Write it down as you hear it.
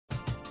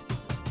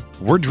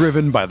We're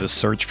driven by the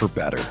search for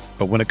better.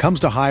 But when it comes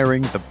to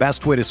hiring, the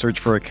best way to search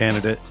for a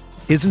candidate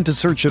isn't to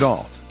search at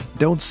all.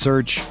 Don't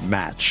search,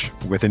 match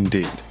with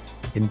Indeed.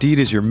 Indeed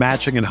is your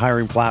matching and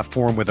hiring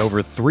platform with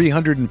over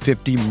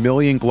 350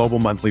 million global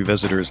monthly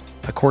visitors,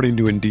 according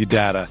to Indeed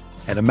data,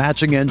 and a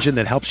matching engine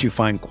that helps you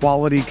find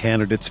quality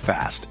candidates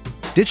fast.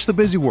 Ditch the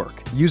busy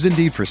work. Use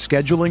Indeed for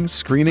scheduling,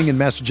 screening, and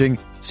messaging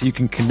so you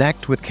can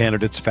connect with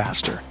candidates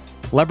faster.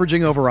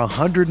 Leveraging over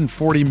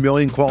 140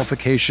 million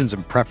qualifications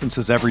and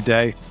preferences every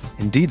day,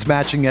 Indeed's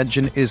matching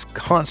engine is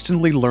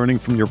constantly learning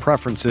from your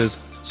preferences,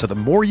 so the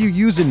more you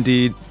use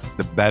Indeed,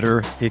 the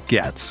better it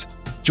gets.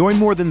 Join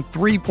more than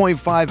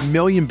 3.5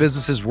 million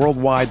businesses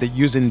worldwide that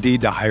use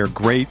Indeed to hire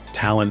great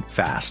talent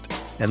fast.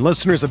 And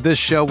listeners of this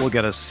show will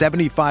get a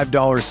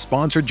 $75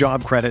 sponsored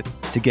job credit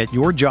to get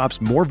your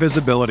jobs more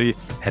visibility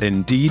at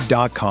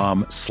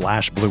Indeed.com/Blue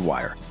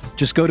Wire.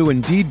 Just go to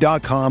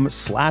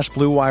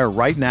Indeed.com/Blue Wire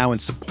right now and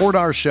support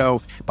our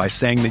show by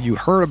saying that you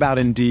heard about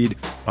Indeed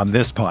on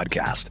this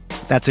podcast.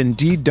 That's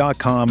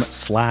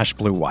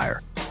Indeed.com/Blue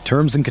Wire.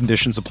 Terms and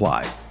conditions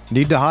apply.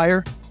 Need to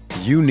hire?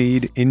 You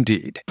need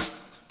Indeed.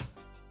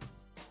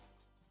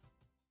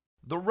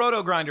 The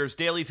Roto-Grinders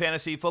Daily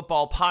Fantasy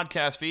Football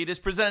Podcast feed is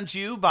presented to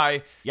you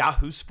by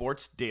Yahoo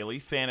Sports Daily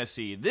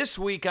Fantasy. This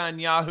week on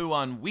Yahoo,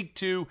 on week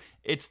 2,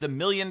 it's the $1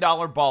 Million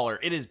Baller.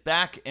 It is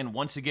back and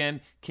once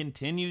again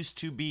continues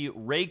to be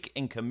rake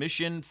and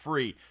commission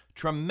free.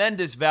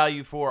 Tremendous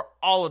value for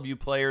all of you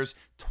players.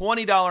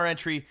 $20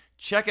 entry.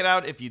 Check it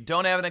out. If you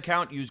don't have an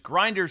account, use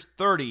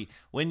Grinders30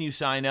 when you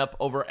sign up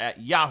over at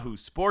Yahoo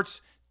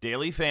Sports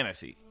Daily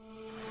Fantasy.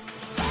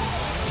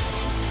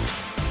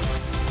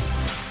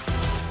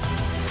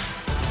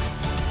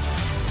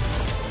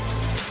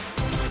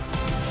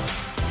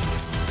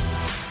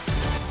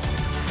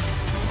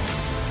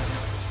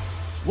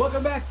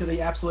 Welcome back to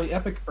the Absolutely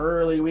Epic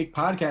Early Week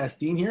Podcast.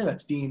 Dean here.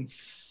 That's Dean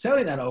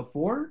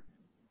 7904.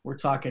 We're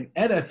talking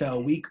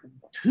NFL Week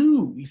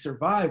 2. We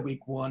survived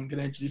Week 1. Going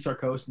to introduce our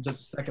host in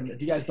just a second.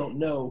 If you guys don't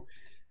know,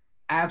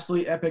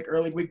 Absolutely Epic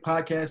Early Week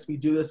Podcast, we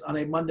do this on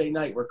a Monday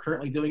night. We're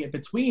currently doing it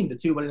between the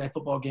 2 Monday Night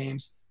Football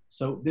games.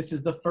 So this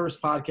is the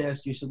first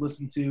podcast you should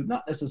listen to,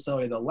 not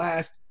necessarily the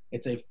last.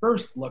 It's a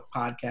first look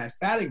podcast,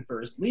 batting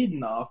first,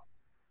 leading off.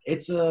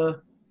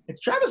 It's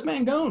Travis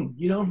Mangone,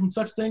 from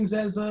such things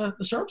as the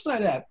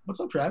Sharpside app. What's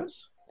up,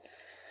 Travis?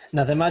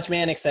 Nothing much,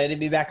 man. Excited to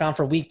be back on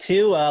for week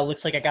 2.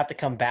 Looks like I got to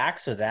come back,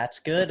 so that's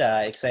good.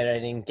 Excited I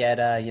didn't get,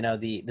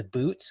 the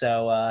boot.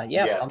 So, I'm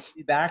going to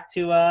be back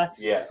to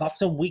talk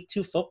some week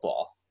 2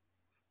 football.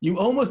 You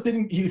almost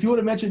didn't – if you would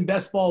have mentioned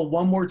best ball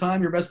one more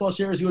time, your best ball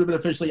shares, you would have been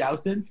officially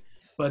ousted.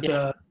 But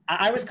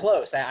I was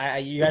close.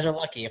 You guys are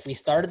lucky. If we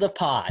started the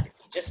pod, if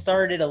we just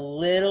started a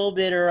little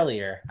bit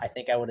earlier, I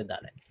think I would have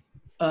done it.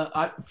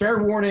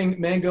 Fair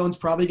warning, Mangone's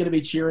probably going to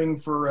be cheering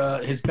for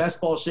his best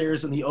ball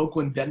shares in the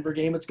Oakland-Denver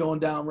game that's going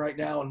down right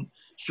now. And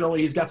surely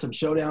he's got some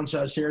showdown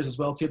shares as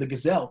well, too. The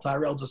Gazelle,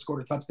 Tyrell just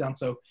scored a touchdown,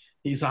 so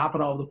he's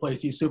hopping all over the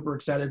place. He's super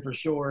excited for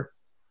sure.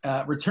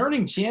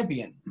 Returning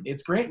champion,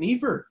 it's Grant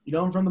Neefer,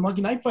 from the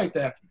Monkey Knife Fight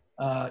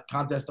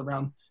contest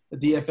around the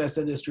DFS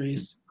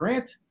Industries.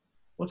 Grant,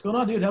 what's going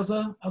on, dude? How's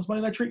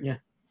Monday night treating you?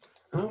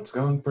 Oh, it's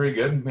going pretty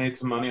good. Made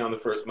some money on the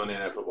first Monday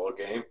Night Football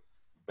game.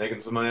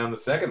 Making some money on the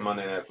second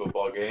Monday Night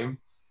Football game.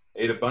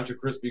 Ate a bunch of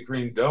Krispy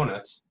Kreme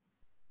donuts.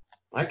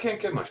 I can't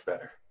get much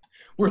better.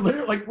 We're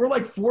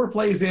like 4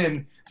 plays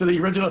in to the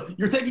original.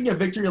 You're taking a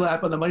victory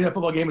lap on the Monday Night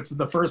Football game. It's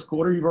the first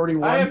quarter. You've already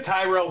won. I have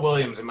Tyrell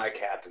Williams in my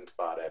captain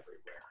spot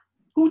everywhere.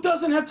 Who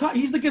doesn't have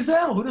He's the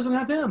Gazelle. Who doesn't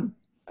have him?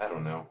 I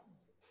don't know.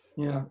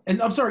 Yeah. And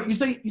I'm sorry. You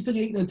said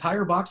you ate an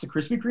entire box of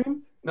Krispy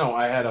Kreme? No,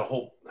 I had I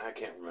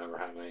can't remember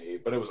how many I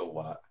ate, but it was a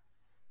lot.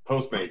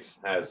 Postmates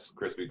has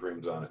Krispy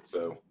Kremes on it,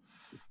 so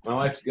my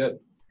life's good.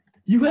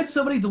 You had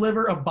somebody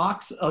deliver a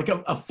box, like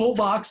a full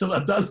box of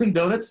a dozen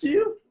donuts to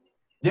you?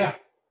 Yeah.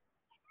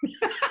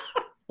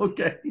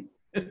 Okay.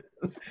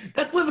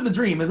 That's living the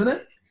dream, isn't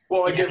it?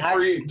 Well, I get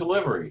free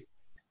delivery.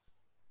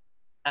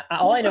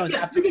 All I know is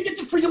you can get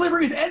free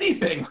delivery with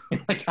anything.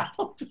 I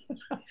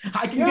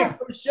can get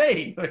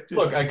crochet.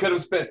 Look, I could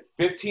have spent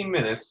 15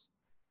 minutes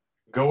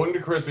going to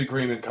Krispy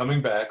Kreme and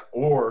coming back,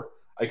 or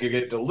I could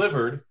get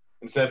delivered.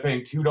 Instead of paying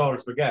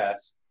 $2 for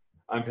gas,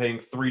 I'm paying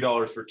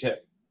 $3 for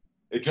tip.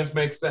 It just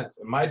makes sense.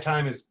 And my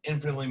time is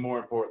infinitely more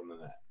important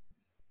than that.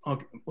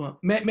 Okay. Well,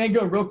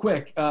 Mango, real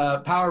quick.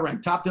 Power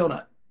rank, top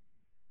donut.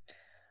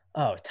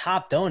 Oh,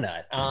 top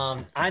donut.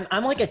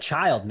 I'm like a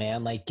child,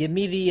 man. Like, give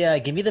me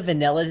the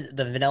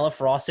vanilla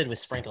frosted with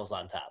sprinkles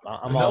on top.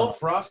 Vanilla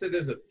frosted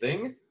is a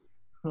thing?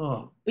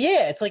 Oh.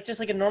 Yeah, it's like just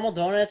like a normal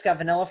donut. It's got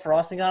vanilla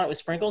frosting on it with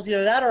sprinkles.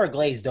 Either that or a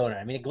glazed donut.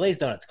 I mean, a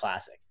glazed donut's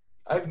classic.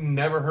 I've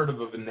never heard of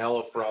a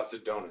vanilla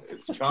frosted donut.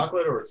 It's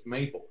chocolate or it's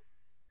maple.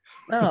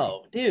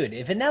 No, dude,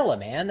 vanilla,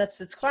 man.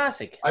 It's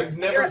classic. I've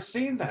never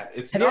seen that.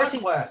 It's not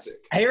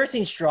classic. Have you ever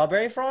seen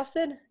strawberry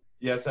frosted?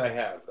 Yes, I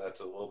have. That's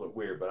a little bit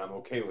weird, but I'm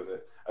okay with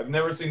it. I've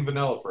never seen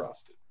vanilla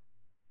frosted.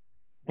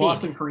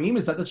 Boston cream?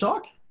 Is that the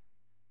chalk?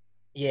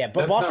 Yeah,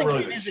 but Boston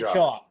cream is the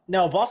chalk.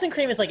 No, Boston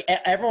cream is like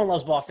everyone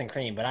loves Boston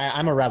cream, but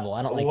I'm a rebel.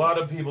 I don't like. A lot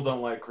of people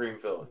don't like cream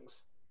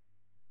fillings.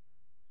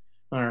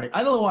 All right.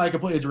 I don't know why I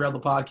completely derailed the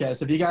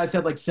podcast. If you guys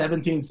had like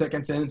 17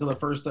 seconds into the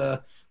first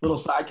little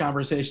side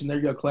conversation, there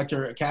you go. Collect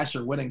your cash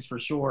your winnings for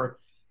sure.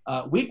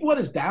 Week 1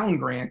 is down,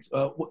 Grant.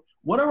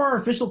 What are our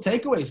official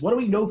takeaways? What do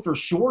we know for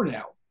sure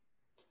now?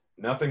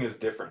 Nothing is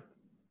different.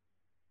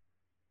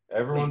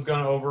 Everyone's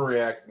going to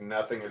overreact.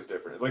 Nothing is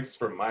different. At least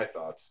from my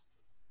thoughts,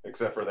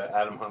 except for that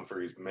Adam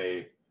Humphries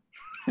may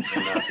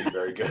not be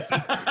very good.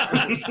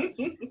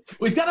 Well,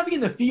 he's got to be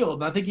in the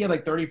field, and I think he had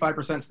like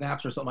 35%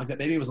 snaps or something like that.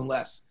 Maybe it was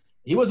less.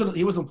 He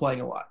wasn't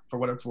playing a lot for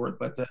what it's worth,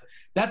 but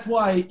that's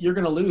why you're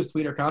going to lose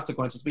Tweet or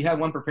Consequences. We had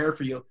one prepared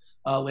for you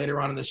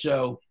later on in the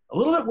show. A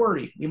little bit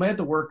wordy. We might have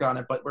to work on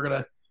it, but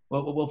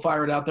we'll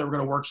fire it out there. We're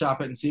going to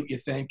workshop it and see what you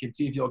think and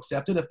see if you'll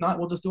accept it. If not,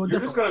 we'll just do it. You're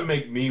just going to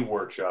make me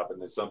workshop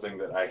into something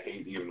that I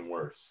hate even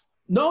worse.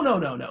 No.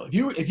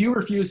 If you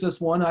refuse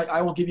this one,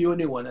 I will give you a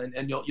new one,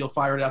 and you'll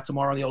fire it out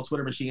tomorrow on the old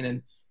Twitter machine.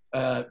 And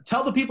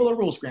tell the people the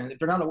rules, Grant, if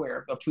they're not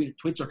aware of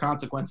Tweets or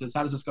Consequences.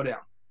 How does this go down?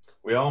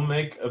 We all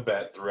make a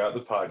bet throughout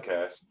the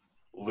podcast.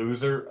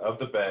 Loser of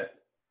the bet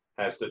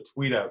has to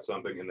tweet out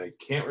something, and they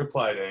can't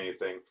reply to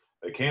anything.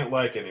 They can't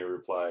like any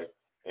reply,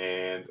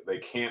 and they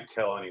can't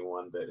tell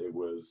anyone that it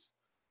was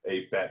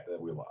a bet that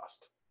we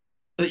lost.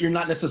 That you're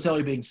not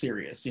necessarily being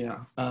serious, yeah.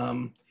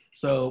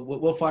 So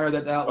we'll fire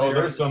that out later. Oh,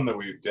 there's some that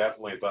we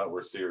definitely thought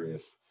were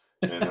serious.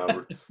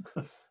 And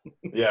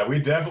yeah, we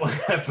definitely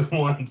had some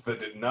ones that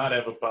did not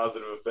have a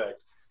positive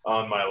effect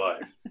on my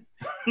life.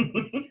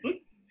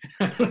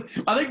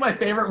 I think my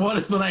favorite one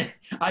is when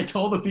I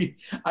told the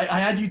people I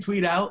had you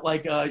tweet out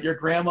like your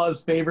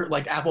grandma's favorite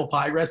like apple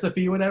pie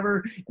recipe,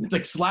 whatever. And it's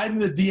like slide in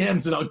the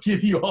DMs and I'll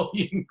give you all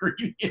the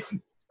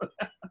ingredients.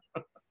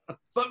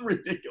 Something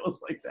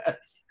ridiculous like that.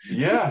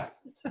 Yeah.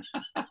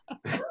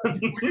 Were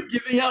you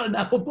giving out an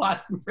apple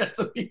pie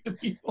recipe to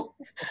people?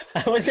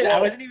 I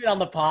wasn't even on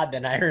the pod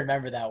then. I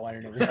remember that one.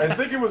 And it was. I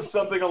think it was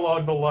something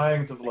along the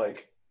lines of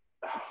like,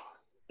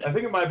 I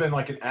think it might have been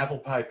like an apple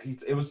pie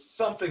pizza. It was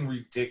something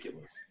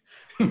ridiculous.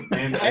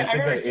 And I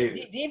think I ate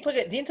it.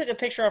 Dean took a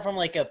picture from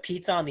like a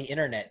pizza on the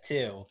internet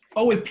too.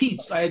 Oh, with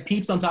Peeps. I had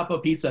Peeps on top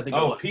of pizza. I think.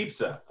 Oh,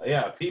 pizza.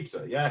 Yeah,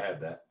 pizza. Yeah, I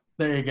had that.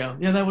 There you go.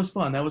 Yeah, that was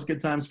fun. That was good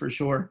times for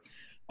sure.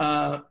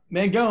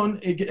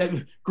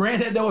 Mangone,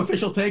 Grant had no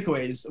official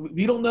takeaways.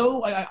 We don't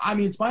know. I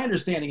mean, it's my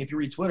understanding if you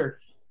read Twitter,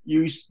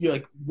 you're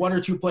like 1 or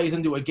 2 plays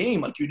into a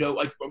game, like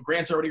like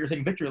Grant's already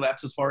taking victory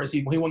laps as far as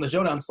he won the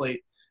showdown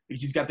slate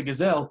because he's got the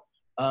Gazelle.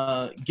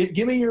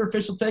 Give me your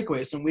official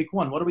takeaways from week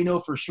 1. What do we know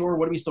for sure?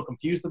 What are we still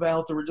confused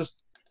about? Or we're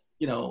just,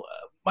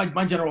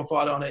 my general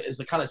thought on it is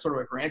the kind of sort of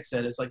what Grant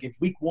said is like if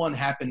week 1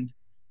 happened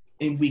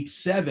in week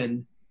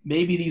 7,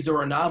 maybe these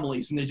are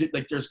anomalies and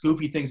there's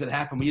goofy things that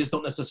happen. We just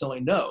don't necessarily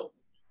know.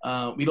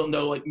 We don't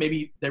know, like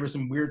maybe there were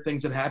some weird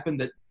things that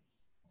happened that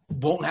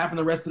won't happen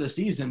the rest of the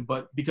season,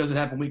 but because it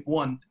happened week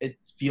 1, it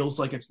feels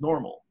like it's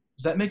normal.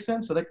 Does that make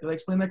sense? Did I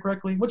explain that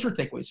correctly? What's your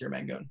takeaways here,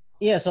 Mangone?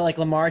 Yeah, so like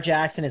Lamar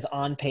Jackson is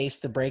on pace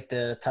to break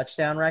the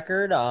touchdown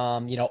record.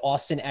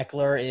 Austin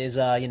Eckler is,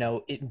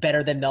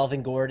 better than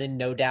Melvin Gordon,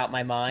 no doubt in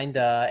my mind.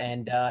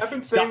 I've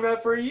been saying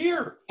that for a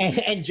year.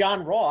 And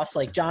John Ross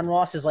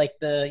is like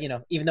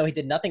the, even though he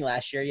did nothing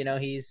last year,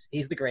 he's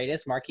the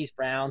greatest. Marquise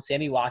Brown,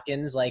 Sammy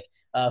Watkins,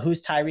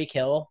 who's Tyreek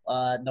Hill?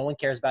 No one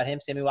cares about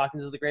him. Sammy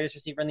Watkins is the greatest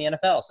receiver in the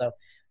NFL. So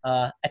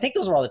I think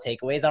those are all the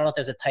takeaways. I don't know if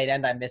there's a tight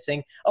end I'm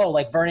missing. Oh,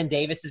 like Vernon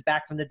Davis is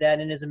back from the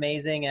dead and is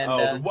amazing. And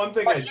the one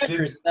thing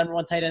number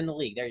 1 tight end in the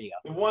league. There you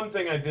go. The one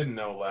thing I didn't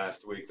know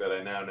last week that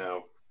I now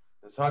know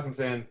is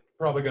Hockenson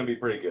probably going to be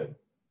pretty good.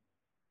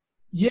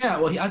 Yeah,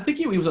 well, I think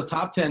he was a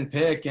top 10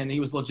 pick, and he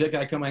was a legit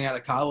guy coming out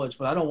of college.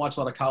 But I don't watch a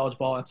lot of college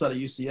ball outside of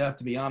UCF,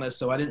 to be honest.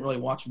 So I didn't really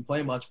watch him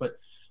play much. But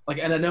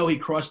and I know he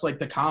crushed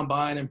the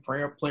combine and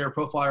player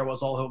profiler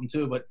was all of him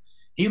too. But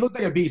he looked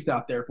like a beast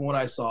out there from what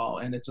I saw,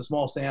 and it's a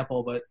small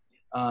sample. But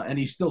and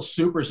he's still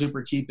super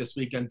super cheap this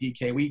week on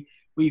DK.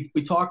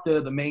 We talked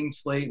to the main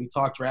slate. We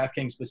talked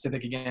DraftKings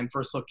specific again.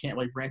 First look can't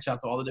really branch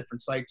out to all the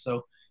different sites.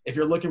 So if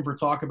you're looking for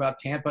talk about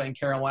Tampa and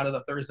Carolina,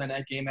 the Thursday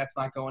night game, that's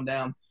not going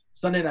down.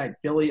 Sunday night,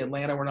 Philly,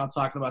 Atlanta, we're not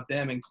talking about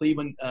them. And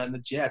Cleveland and the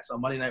Jets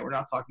on Monday night, we're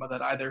not talking about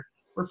that either.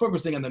 We're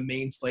focusing on the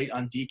main slate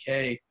on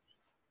DK.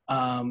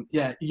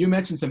 You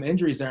mentioned some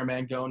injuries there,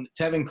 Mangone.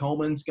 Tevin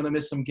Coleman's going to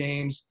miss some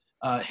games.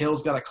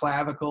 Hill's got a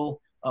clavicle.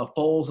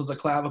 Foles has a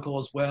clavicle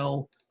as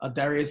well.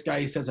 Darius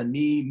Geis has a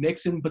knee.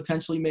 Mixon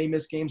potentially may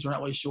miss games. We're not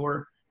really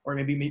sure. Or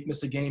maybe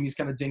miss a game. He's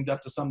kind of dinged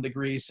up to some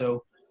degree.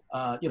 So,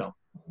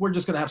 we're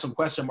just going to have some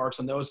question marks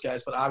on those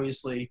guys. But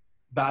obviously,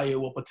 value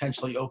will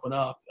potentially open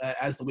up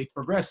as the week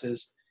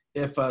progresses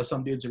if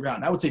some dudes are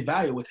around. I would say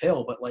value with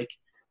Hill, but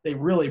they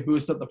really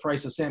boost up the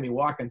price of Sammy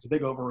Watkins. A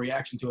big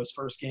overreaction to his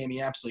first game.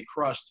 He absolutely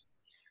crushed.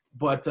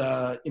 But,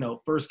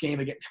 first game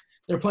again,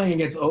 they're playing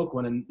against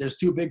Oakland, and there's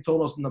 2 big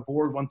totals on the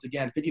board once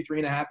again.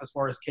 53.5 as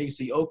far as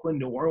KC, Oakland,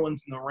 New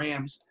Orleans, and the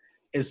Rams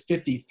is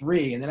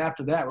 53. And then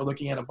after that, we're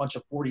looking at a bunch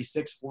of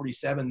 46,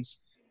 47s.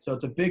 So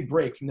it's a big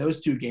break from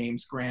those 2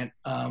 games, Grant.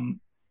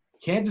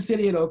 Kansas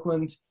City at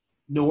Oakland,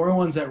 New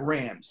Orleans at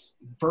Rams.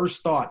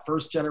 First thought,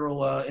 first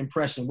general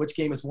impression, which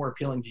game is more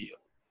appealing to you?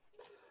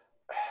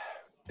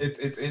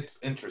 It's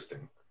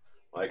interesting.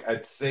 Like,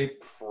 I'd say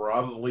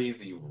probably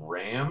the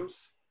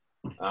Rams,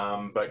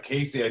 but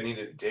Casey, I need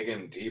to dig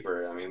in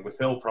deeper. I mean, with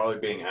Hill probably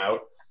being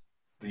out,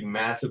 the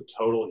massive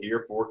total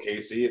here for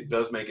KC, it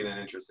does make it an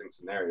interesting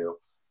scenario.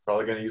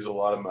 Probably going to use a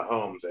lot of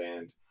Mahomes,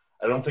 and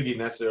I don't think he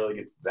necessarily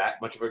gets that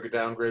much of a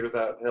downgrade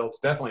without Hill. It's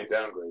definitely a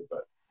downgrade,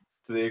 but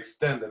to the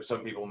extent that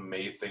some people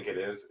may think it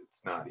is,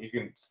 it's not. He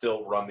can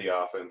still run the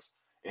offense.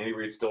 Andy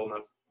Reid's still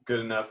good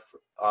enough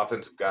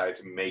offensive guy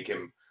to make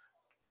him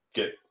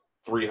get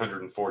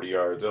 340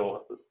 yards.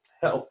 It'll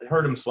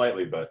hurt him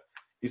slightly, but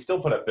he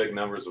still put up big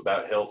numbers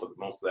without Hill for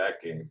most of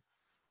that game.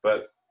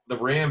 But the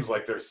Rams,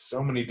 like, there's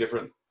so many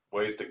different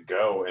ways to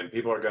go, and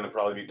people are going to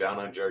probably be down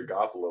on Jared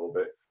Goff a little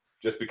bit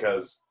just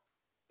because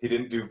he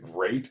didn't do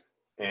great,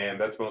 and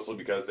that's mostly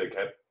because they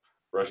kept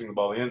rushing the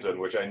ball in the end zone,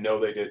 which I know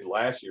they did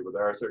last year, but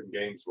there are certain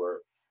games where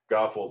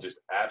Goff will just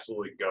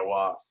absolutely go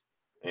off,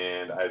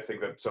 and I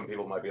think that some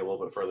people might be a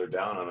little bit further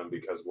down on him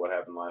because of what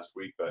happened last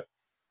week, but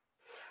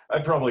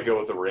I'd probably go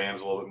with the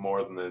Rams a little bit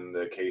more than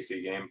the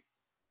KC game.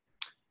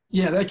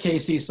 Yeah, that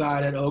KC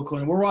side at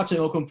Oakland. We're watching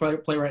Oakland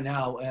play right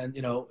now, and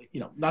you know,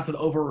 not to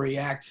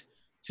overreact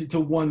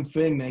to one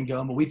thing,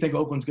 Mangone, but we think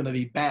Oakland's going to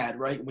be bad,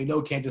 right? We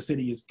know Kansas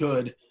City is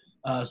good,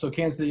 so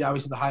Kansas City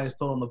obviously the highest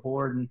total on the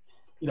board,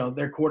 and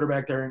their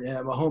quarterback there,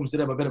 Mahomes did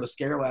have a bit of a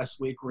scare last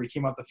week where he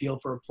came out the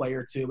field for a play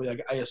or two,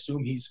 but I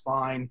assume he's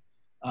fine.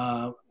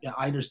 I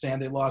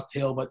understand they lost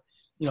Hill, but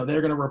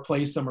they're going to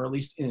replace him, or at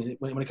least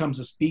when it comes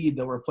to speed,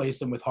 they'll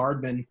replace him with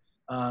Hardman.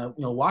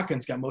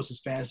 Watkins got most of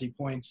his fantasy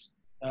points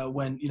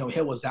when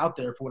Hill was out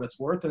there for what it's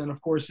worth, and then of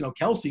course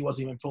Kelsey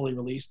wasn't even fully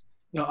released.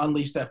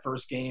 Unleashed that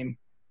first game.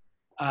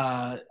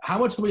 How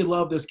much do we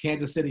love this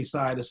Kansas City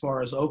side as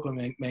far as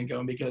Oakland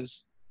Mangone?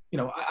 Because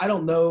I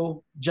don't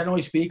know.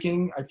 Generally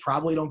speaking, I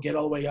probably don't get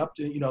all the way up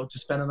to to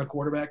spend on a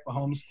quarterback.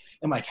 Mahomes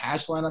in my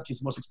cash lineup, he's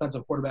the most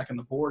expensive quarterback on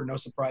the board. No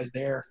surprise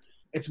there.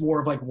 It's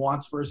more of like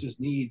wants versus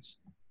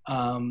needs.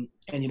 And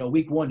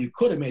week one you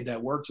could have made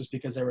that work just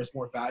because there was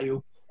more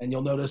value. And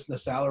you'll notice in the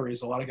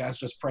salaries, a lot of guys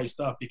just priced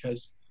up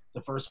because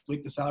the first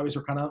week the salaries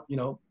were kind of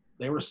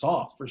they were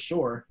soft for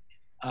sure.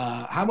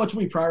 How much are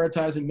we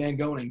prioritizing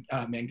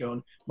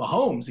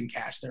Mahomes in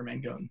cash there,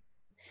 Mangone?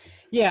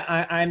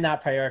 Yeah, I'm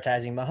not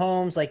prioritizing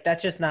Mahomes. Like,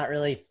 that's just not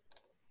really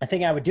a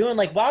thing I would do. And,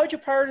 like, why would you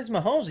prioritize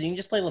Mahomes? You can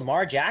just play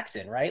Lamar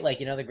Jackson, right? Like,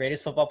 the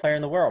greatest football player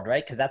in the world,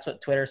 right? Because that's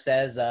what Twitter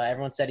says.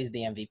 Everyone said he's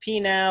the MVP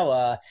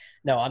now.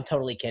 No, I'm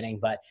totally kidding.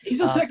 But he's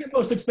the second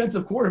most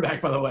expensive quarterback,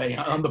 by the way,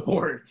 on the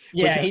board.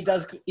 Yeah,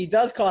 he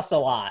does cost a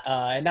lot.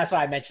 And that's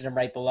why I mentioned him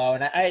right below.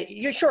 And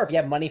you're sure if you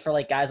have money for,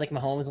 like, guys like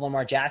Mahomes and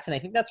Lamar Jackson, I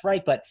think that's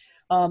right. But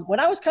when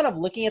I was kind of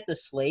looking at the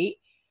slate,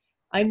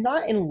 I'm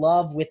not in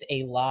love with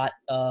a lot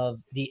of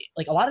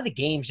the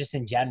games just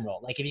in general.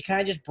 Like, if you kind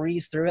of just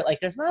breeze through it,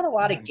 like, there's not a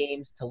lot of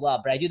games to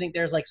love, but I do think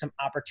there's like some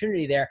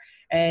opportunity there.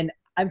 And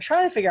I'm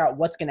trying to figure out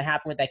what's going to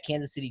happen with that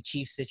Kansas City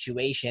Chiefs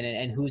situation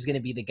and who's going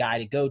to be the guy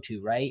to go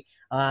to, right?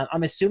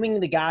 I'm assuming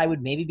the guy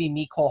would maybe be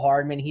Mecole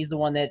Hardman. He's the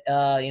one that,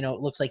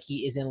 looks like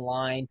he is in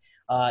line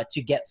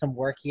to get some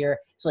work here.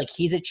 So, like,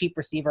 he's a cheap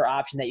receiver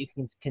option that you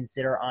can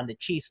consider on the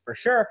Chiefs for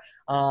sure.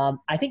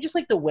 I think just,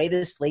 like, the way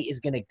this slate is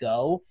going to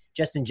go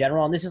just in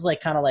general, and this is,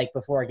 like, kind of like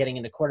before getting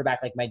into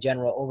quarterback, like, my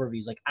general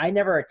overviews, like, I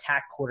never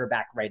attack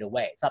quarterback right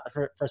away. It's not the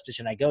first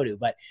position I go to.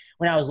 But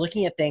when I was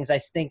looking at things, I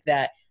think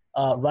that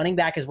running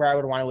back is where I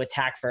would want to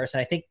attack first.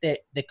 And I think that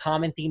the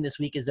common theme this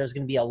week is there's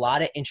going to be a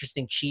lot of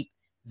interesting, cheap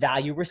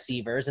value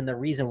receivers. And the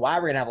reason why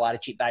we're going to have a lot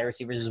of cheap value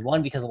receivers is,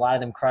 one, because a lot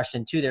of them crushed,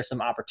 and two, there's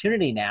some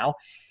opportunity now.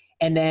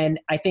 And then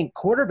I think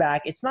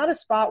quarterback, it's not a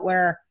spot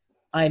where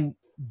I'm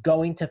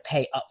going to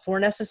pay up for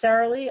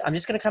necessarily. I'm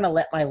just going to kind of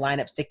let my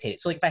lineups dictate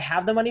it. So, like, if I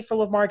have the money for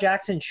Lamar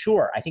Jackson,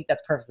 sure, I think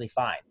that's perfectly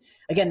fine.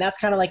 Again, that's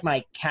kind of like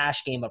my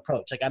cash game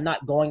approach. Like, I'm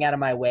not going out of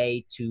my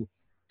way to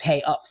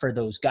pay up for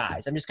those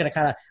guys. I'm just going to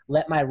kind of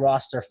let my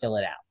roster fill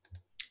it out.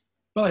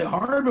 Well,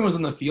 Hardman was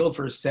in the field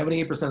for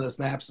 78% of the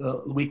snaps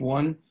week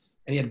one,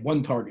 and he had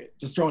one target.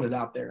 Just throwing it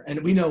out there.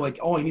 And we know, like,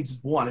 all he needs is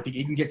one. If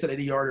he can get to that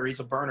 80-yarder, he's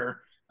a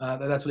burner.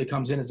 That's what he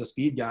comes in as a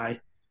speed guy.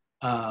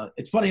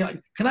 It's funny.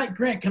 Like, can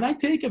I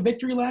take a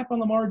victory lap on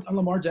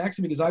Lamar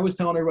Jackson? Because I was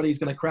telling everybody he's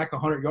going to crack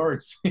 100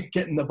 yards,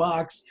 get in the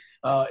box,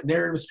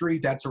 narrative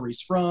street. That's where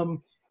he's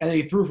from. And then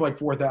he threw for like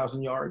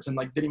 4,000 yards and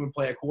like didn't even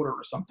play a quarter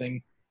or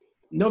something.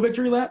 No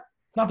victory lap?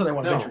 Not that I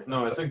want to victory.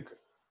 No, I think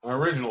our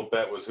original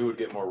bet was who would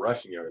get more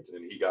rushing yards,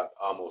 and he got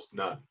almost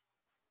none.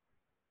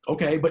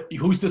 Okay, but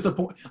who's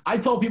disappointed? I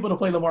told people to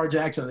play Lamar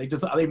Jackson.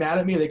 Are they mad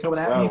at me? Are they coming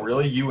at me? Wow,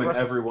 really? You and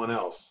everyone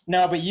else.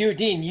 No, but you,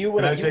 Dean, you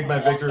would. Can I take my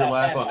victory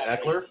lap on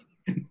Eckler?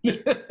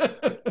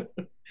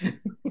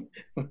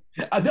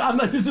 I'm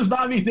not. This is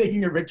not me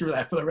taking a victory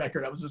lap for the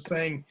record. I was just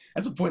saying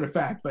as a point of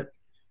fact, but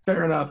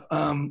fair enough.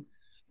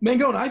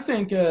 Mangone,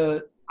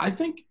 I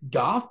think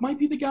Goff might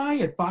be the guy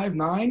at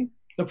 5'9".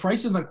 The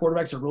prices on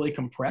quarterbacks are really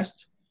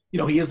compressed.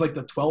 He is like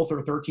the 12th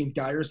or 13th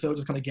guy or so,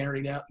 just kind of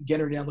getting down,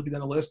 looking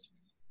down the list.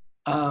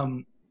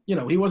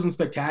 he wasn't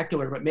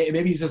spectacular, but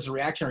maybe he's just a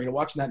reactionary.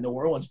 Watching that New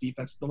Orleans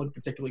defense don't look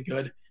particularly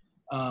good.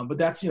 But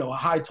that's, a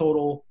high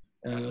total,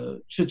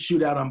 should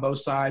shoot out on both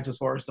sides as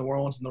far as New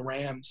Orleans and the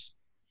Rams.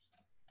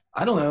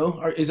 I don't know.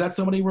 Is that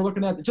somebody we're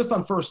looking at? Just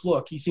on first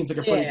look, he seems like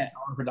a pretty good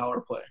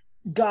dollar-for-dollar play.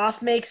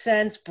 Goff makes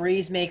sense.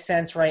 Breeze makes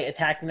sense, right?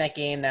 Attacking that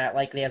game that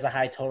likely has a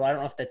high total. I don't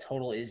know if the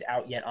total is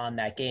out yet on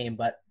that game,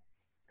 but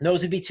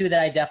those would be two that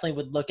I definitely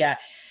would look at.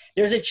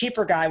 There's a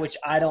cheaper guy, which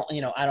I don't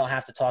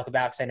have to talk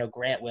about because I know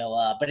Grant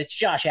will, but it's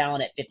Josh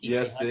Allen at 5,300.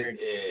 Yes, it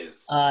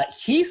is.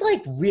 He's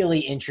really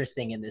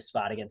interesting in this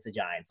spot against the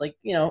Giants. A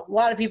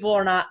lot of people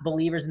are not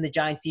believers in the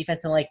Giants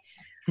defense, and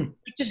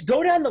just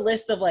go down the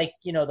list of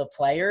the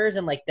players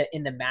and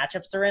in the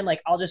matchups they're in.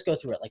 I'll just go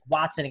through it.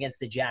 Watson against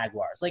the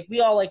Jaguars. We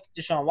all like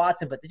Deshaun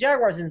Watson, but the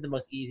Jaguars isn't the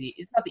most easy.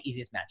 It's not the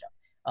easiest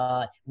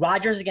matchup.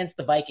 Rodgers against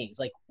the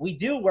Vikings. We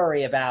do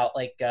worry about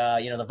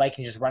the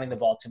Vikings just running the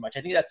ball too much.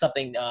 I think that's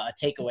something, a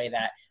takeaway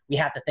that we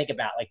have to think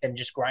about, them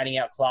just grinding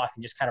out clock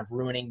and just kind of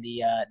ruining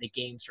the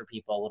games for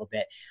people a little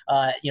bit.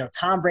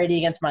 Tom Brady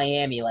against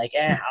Miami, I'll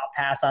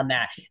pass on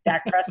that.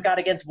 Dak Prescott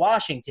against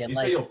Washington. You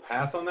say you'll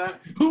pass on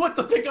that? Who wants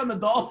to pick on the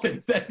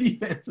Dolphins? That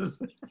defense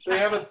is. They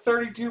have a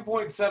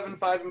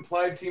 32.75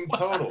 implied team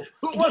total.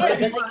 Who wants to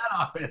pick on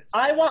that offense?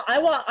 I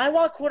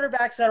want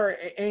quarterbacks that are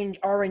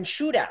in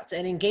shootouts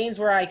and in games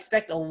where I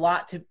expect a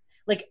lot to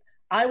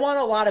I want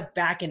a lot of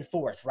back and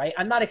forth, right?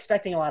 I'm not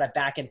expecting a lot of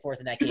back and forth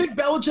in that game. You think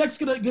Belichick's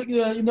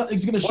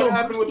gonna show? What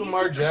happened with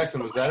Lamar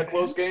Jackson? Was that a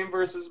close game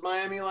versus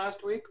Miami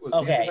last week? Was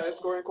he the highest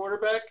scoring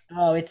quarterback?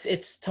 Oh,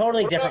 it's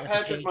totally different. What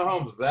about Patrick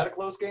Mahomes? Was that a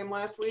close game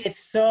last week?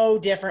 It's so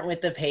different with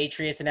the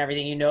Patriots and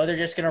everything. They're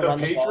just going to run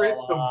the ball a lot.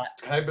 The Patriots,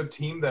 the type of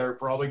team that are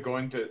probably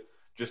going to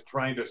just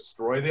try and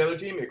destroy the other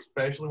team,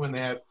 especially when they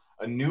have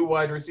a new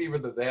wide receiver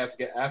that they have to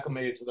get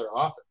acclimated to their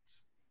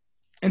offense.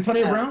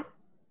 Antonio Brown?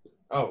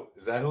 Oh,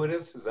 is that who it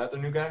is? Is that their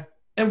new guy?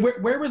 And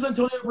where was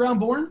Antonio Brown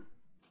born?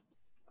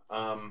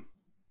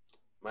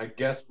 My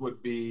guess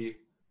would be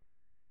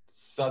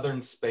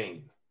southern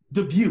Spain.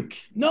 Dubuque.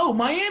 No,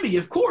 Miami,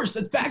 of course.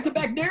 It's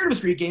back-to-back Narrative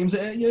Street games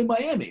in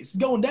Miami. It's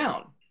going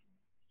down.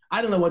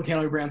 I don't know what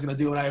Antonio Brown's going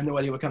to do, and I have no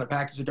idea what kind of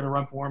package they're going to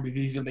run for him if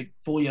he's going to be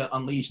fully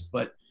unleashed.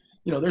 But,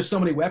 there's so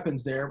many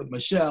weapons there with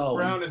Michelle.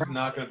 Brown is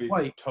not going to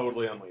be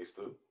totally unleashed.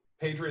 The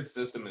Patriots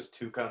system is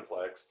too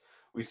complex.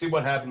 We see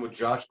what happened with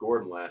Josh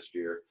Gordon last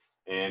year,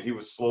 and he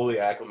was slowly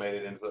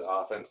acclimated into the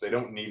offense. They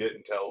don't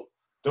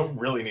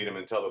really need him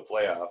until the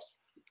playoffs.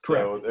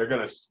 Correct. So they're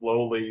going to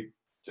slowly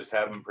just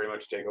have him pretty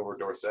much take over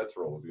Dorsett's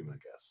role, would be my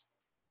guess.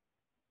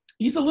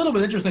 He's a little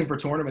bit interesting for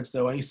tournaments,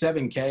 though. He's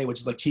 $7K,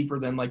 which is cheaper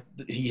than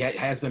he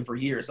has been for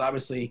years.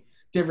 Obviously,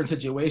 different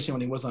situation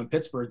when he was on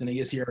Pittsburgh than he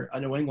is here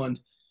in New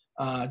England.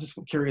 Just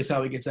curious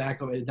how he gets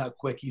acclimated, how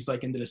quick he's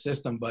into the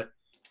system. But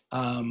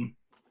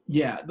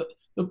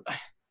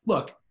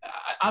look,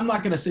 I'm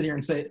not going to sit here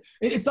and say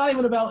it's not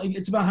even about.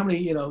 It's about how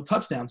many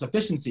touchdowns,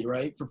 efficiency,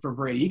 right? For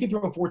Brady, he could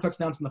throw 4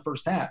 touchdowns in the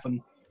first half,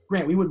 and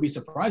Grant, we wouldn't be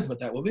surprised about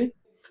that, would we?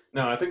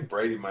 No, I think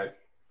Brady might.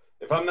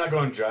 If I'm not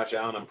going Josh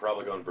Allen, I'm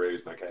probably going Brady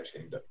as my cash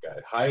game guy.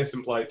 Highest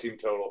implied team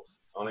total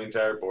on the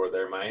entire board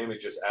there. Miami's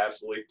just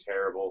absolutely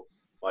terrible.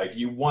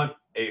 You want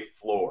a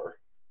floor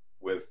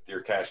with your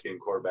cash game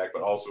quarterback,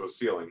 but also a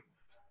ceiling.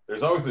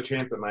 There's always the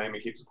chance that Miami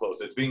keeps it close.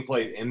 It's being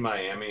played in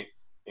Miami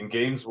in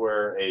games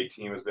where a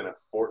team has been a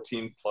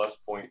 14-plus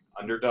point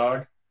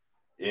underdog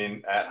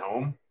at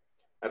home.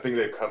 I think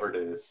they've covered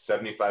a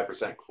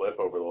 75% clip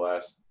over the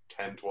last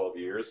 10, 12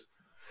 years.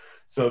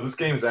 So this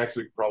game is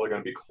actually probably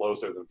going to be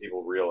closer than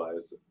people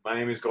realize.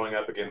 Miami's going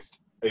up against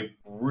a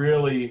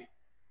really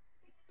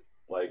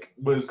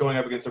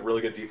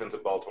good defense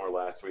of Baltimore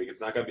last week.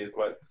 It's not going to be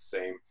quite the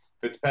same.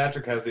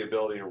 Fitzpatrick has the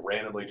ability to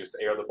randomly just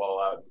air the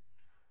ball out and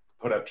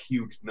put up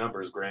huge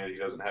numbers. Granted, he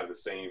doesn't have the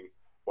same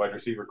wide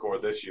receiver core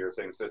this year,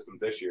 same system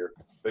this year,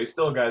 but he's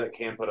still a guy that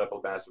can put up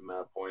a massive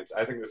amount of points.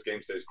 I think this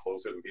game stays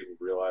closer than people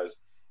realize,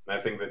 and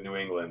I think that New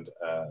England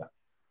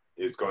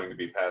is going to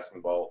be passing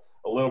the ball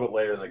a little bit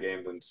later in the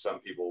game than some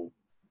people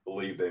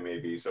believe they may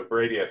be. So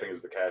Brady, I think,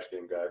 is the cash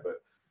game guy. But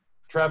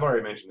Trav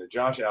already mentioned it.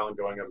 Josh Allen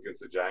going up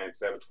against the Giants.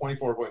 They have a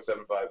 24.75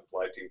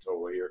 implied team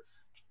total here.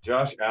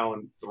 Josh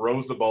Allen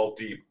throws the ball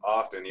deep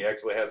often. He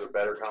actually has a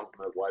better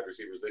complement of wide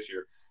receivers this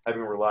year,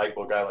 having a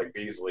reliable guy like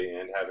Beasley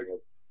and having a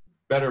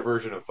better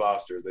version of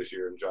Foster this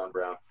year in John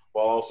Brown,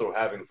 while also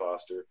having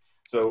Foster.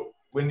 So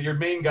when your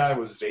main guy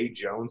was Zay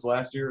Jones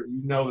last year,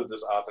 you know that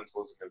this offense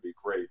wasn't going to be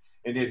great.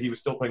 And yet he was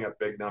still putting up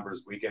big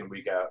numbers week in,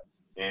 week out.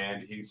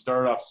 And he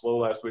started off slow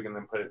last week and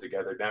then put it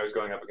together. Now he's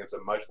going up against a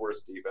much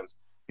worse defense.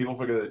 People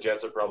figure the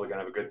Jets are probably going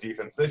to have a good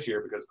defense this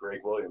year because Greg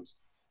Williams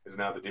is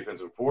now the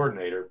defensive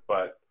coordinator.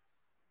 But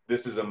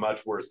this is a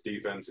much worse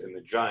defense in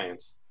the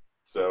Giants.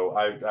 So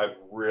I've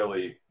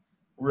really,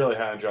 really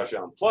high on Josh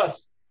Allen.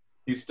 Plus,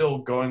 he's still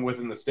going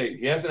within the state.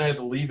 He hasn't had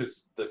to leave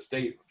the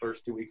state the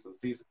first 2 weeks of the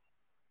season.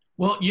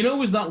 Well, you know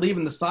who's not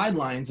leaving the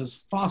sidelines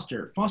is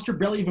Foster. Foster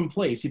barely even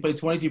plays. He played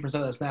 22% of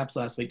the snaps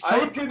last week.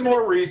 I did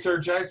more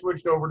research. I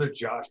switched over to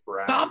Josh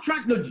Brown.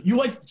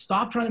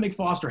 Stop trying to make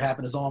Foster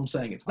happen is all I'm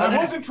saying. I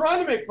wasn't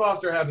trying to make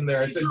Foster happen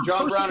there. I said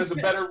John Brown is a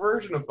better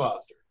version of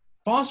Foster.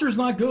 Foster's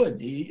not good.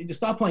 You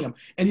stop playing him.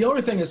 And the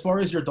other thing, as far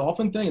as your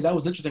Dolphin thing, that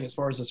was interesting as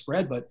far as the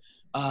spread, but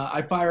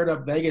I fired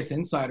up Vegas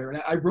Insider.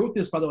 And I wrote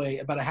this, by the way,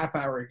 about a half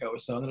hour ago or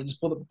so, and then I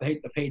just pulled up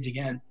the page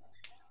again.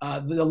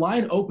 The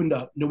line opened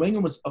up. New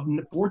England was a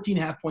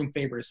 14.5-point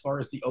favorite as far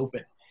as the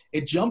open.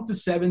 It jumped to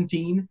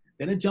 17.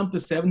 Then it jumped to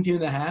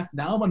 17.5.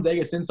 Now I'm on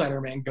Vegas Insider,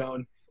 man,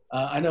 going,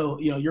 I know,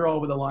 you're all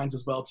over the lines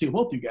as well, too.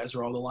 Both of you guys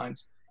are all the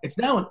lines. It's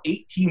now an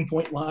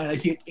 18-point line. I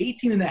see an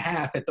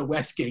 18.5 at the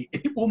Westgate.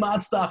 It will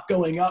not stop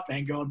going up,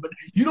 man, but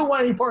you don't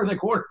want any part of the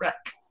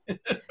quarterback.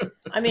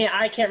 I mean,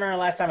 I can't remember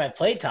the last time I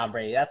played Tom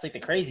Brady. That's like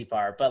the crazy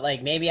part. But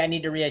like maybe I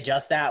need to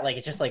readjust that. Like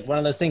it's just like one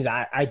of those things.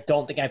 I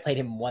don't think I played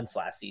him once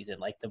last season.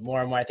 Like the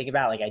more and more I think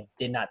about it, like I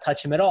did not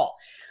touch him at all.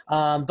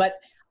 But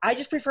I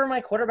just prefer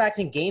my quarterbacks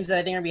in games that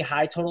I think are going to be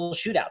high total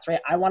shootouts, right?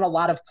 I want a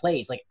lot of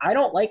plays. Like I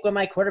don't like when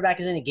my quarterback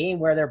is in a game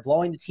where they're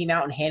blowing the team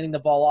out and handing the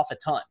ball off a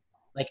ton.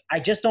 Like, I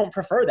just don't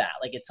prefer that.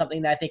 Like, it's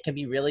something that I think can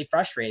be really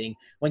frustrating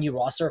when you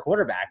roster a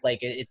quarterback. Like,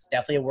 it's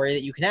definitely a worry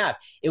that you can have.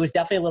 It was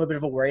definitely a little bit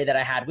of a worry that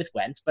I had with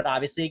Wentz, but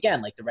obviously,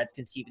 again, like the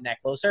Redskins keeping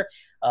that closer,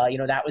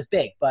 that was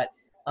big. But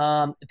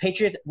the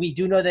Patriots, we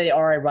do know they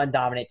are a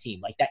run-dominant team.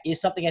 Like, that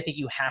is something I think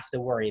you have to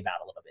worry about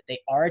a little bit. They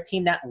are a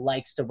team that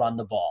likes to run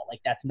the ball.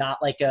 Like, that's not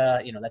like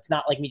that's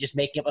not like me just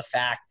making up a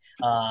fact.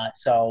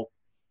 So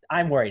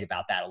I'm worried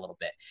about that a little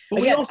bit.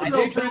 But again,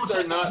 the Patriots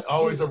are not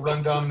always a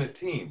run-dominant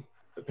team.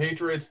 The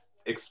Patriots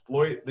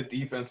exploit the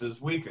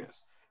defense's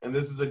weakness. And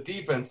this is a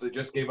defense that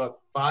just gave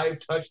up 5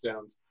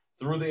 touchdowns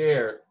through the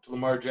air to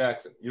Lamar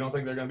Jackson. You don't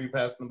think they're going to be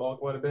passing the ball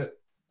quite a bit?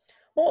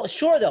 Well,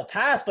 sure, they'll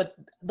pass, but,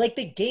 like,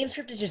 the game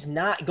script is just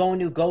not going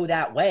to go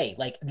that way.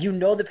 Like,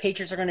 the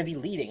Patriots are going to be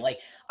leading. Like,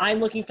 I'm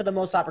looking for the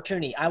most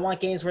opportunity. I want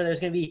games where there's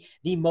going to be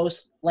the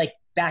most, like,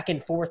 back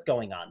and forth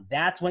going on.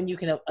 That's when you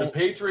can the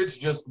Patriots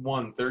just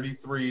won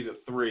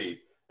 33-3.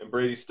 And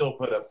Brady still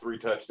put up 3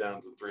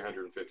 touchdowns and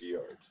 350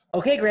 yards.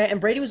 Okay, Grant, and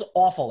Brady was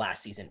awful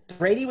last season.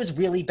 Brady was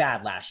really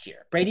bad last year.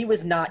 Brady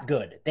was not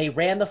good. They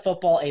ran the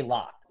football a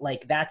lot.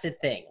 Like, that's a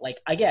thing.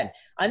 Like, again,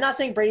 I'm not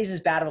saying Brady's as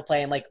bad of a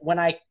play. And, like,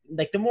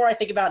 the more I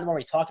think about it, the more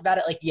we talk about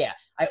it, like, yeah,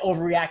 I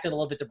overreacted a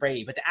little bit to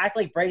Brady. But to act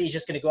like Brady's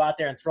just going to go out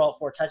there and throw out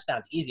 4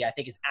 touchdowns easy, I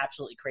think is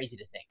absolutely crazy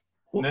to think.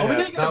 No,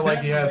 it's not like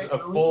he has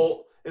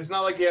it's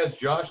not like he has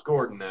Josh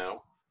Gordon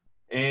now.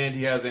 And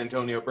he has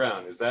Antonio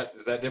Brown. Is that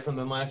different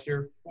than last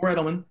year? Or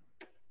Edelman.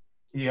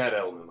 He had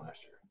Edelman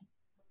last year.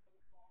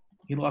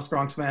 He lost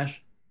Gronk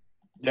smash.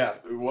 Yeah.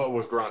 What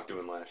was Gronk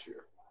doing last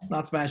year?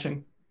 Not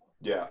smashing.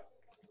 Yeah.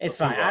 It's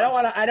fine. I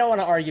don't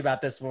want to argue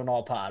about this one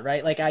all pod,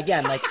 right? Like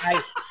again, like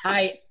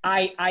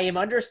I am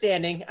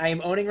understanding. I am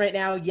owning right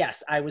now.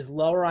 Yes, I was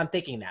lower on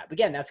thinking that. But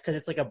again, that's because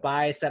it's like a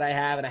bias that I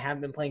have, and I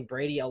haven't been playing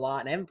Brady a lot,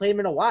 and I haven't played him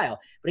in a while.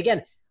 But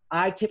again,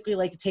 I typically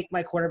like to take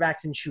my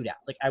quarterbacks in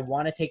shootouts. Like I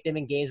want to take them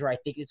in games where I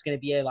think it's going to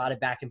be a lot of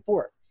back and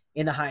forth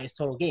in the highest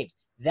total games.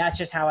 That's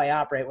just how I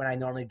operate when I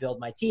normally build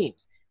my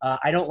teams.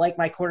 I don't like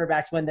my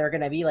quarterbacks when they're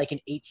going to be like an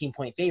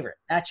 18-point favorite.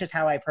 That's just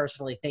how I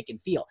personally think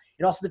and feel.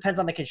 It also depends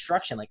on the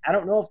construction. Like I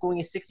don't know if going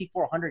a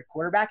 6,400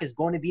 quarterback is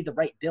going to be the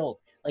right build.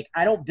 Like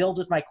I don't build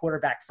with my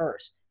quarterback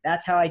first.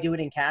 That's how I do it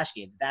in cash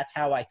games. That's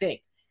how I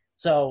think.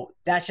 So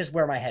that's just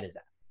where my head is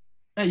at.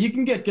 Hey, you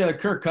can get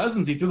Kirk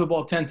Cousins. He threw the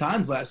ball 10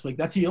 times last week.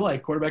 That's who you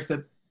like. Quarterbacks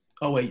that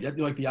 – oh, wait, you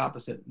like the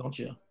opposite, don't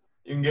you?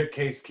 You can get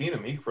Case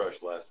Keenum. He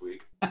crushed last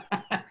week.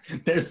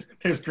 There's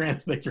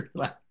Grant's victory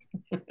lap.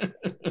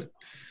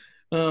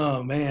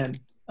 Oh,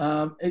 man.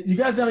 You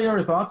guys have any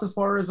other thoughts as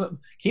far as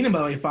Keenum, by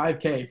the way,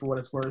 $5K for what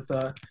it's worth.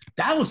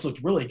 Dallas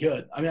looked really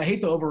good. I mean, I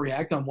hate to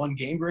overreact on one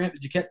game, Grant.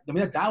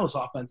 That Dallas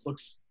offense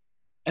looks –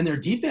 and their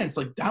defense,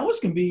 like Dallas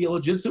can be a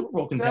legit Super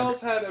Bowl contender.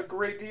 Dallas had a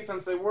great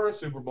defense. They were a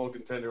Super Bowl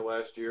contender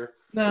last year.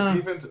 No. The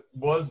defense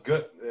was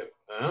good.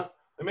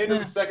 They made it to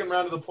the second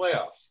round of the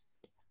playoffs.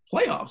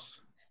 Playoffs?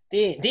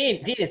 Dean,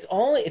 it's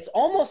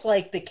almost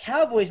like the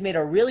Cowboys made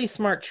a really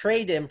smart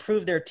trade to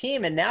improve their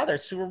team, and now they're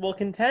Super Bowl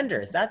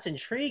contenders. That's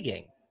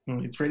intriguing.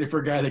 They traded for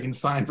a guy they can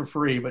sign for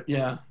free, but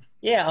yeah.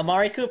 Yeah,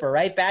 Amari Cooper,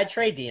 right? Bad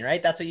trade, Dean,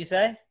 right? That's what you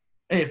say?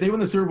 Hey, if they win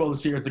the Super Bowl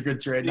this year, it's a good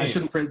trade. Yeah. I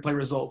shouldn't play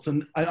results,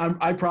 and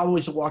I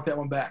probably should walk that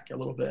one back a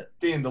little bit.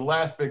 Dean, the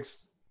last big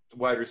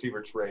wide receiver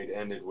trade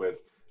ended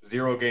with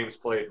 0 games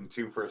played and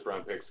 2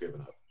 first-round picks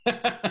given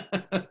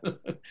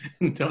up.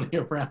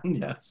 Antonio Brown,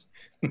 yes.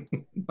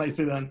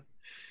 Nicely done.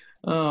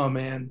 Oh,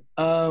 man.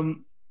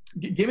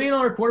 Give me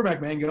another quarterback,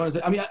 man.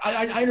 I mean,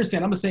 I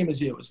understand. I'm the same as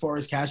you as far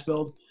as cash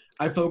build.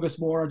 I focus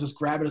more on just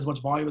grabbing as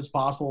much volume as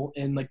possible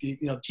in like the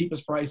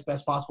cheapest price,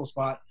 best possible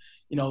spot.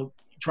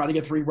 Try to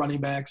get 3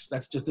 running backs.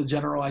 That's just the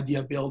general idea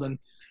of building.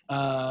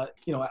 I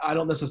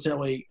don't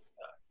necessarily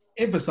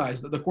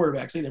emphasize the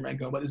quarterbacks either,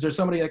 Mango. But is there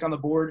somebody like on the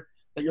board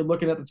that you're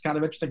looking at that's kind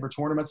of interesting for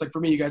tournaments? Like for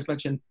me, you guys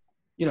mentioned,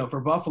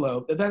 for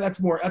Buffalo,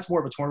 that's more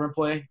of a tournament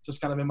play,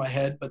 just kind of in my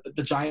head. But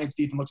the Giants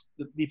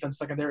defense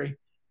secondary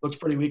looks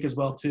pretty weak as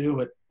well too.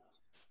 But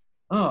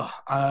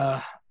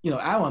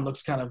Allen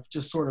looks kind of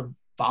just sort of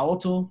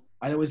volatile.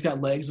 I know he's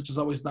got legs, which is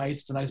always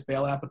nice. It's a nice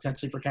bailout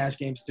potentially for cash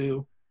games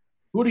too.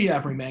 Who do you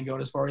have for me, man,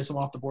 going as far as some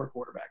off the board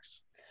quarterbacks?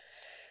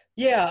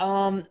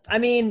 Yeah, I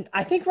mean,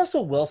 I think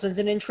Russell Wilson's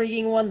an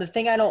intriguing one. The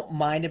thing I don't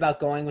mind about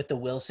going with the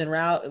Wilson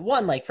route,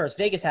 one, like first,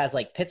 Vegas has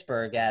like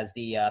Pittsburgh as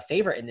the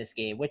favorite in this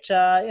game, which,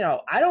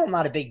 I'm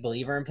not a big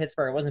believer in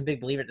Pittsburgh. I wasn't a big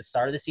believer at the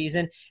start of the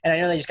season. And I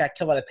know they just got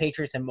killed by the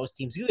Patriots, and most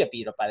teams do get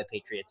beat up by the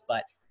Patriots.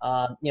 But,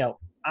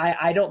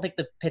 I don't think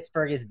the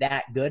Pittsburgh is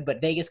that good, but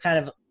Vegas kind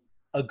of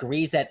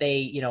agrees that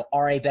they,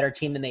 are a better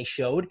team than they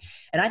showed.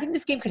 And I think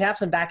this game could have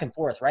some back and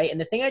forth, right? And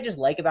the thing I just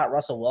like about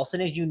Russell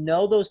Wilson is,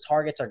 those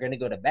targets are going to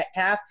go to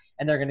Metcalf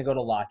and they're going to go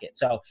to Lockett.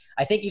 So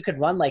I think you could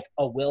run like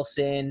a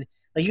Wilson,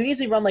 like you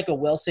easily run like a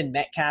Wilson,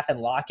 Metcalf, and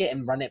Lockett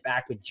and run it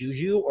back with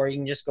Juju, or you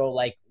can just go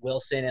like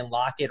Wilson and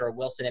Lockett or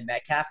Wilson and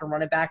Metcalf and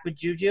run it back with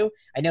Juju.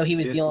 I know he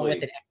was dealing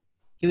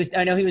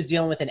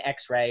with an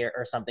X-ray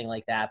or something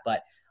like that,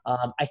 but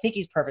I think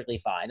he's perfectly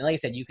fine. And like I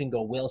said, you can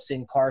go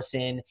Wilson,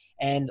 Carson,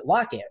 and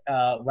Lockett,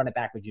 run it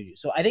back with Juju.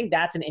 So I think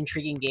that's an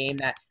intriguing game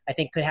that I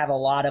think could have a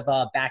lot of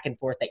back and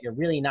forth that you're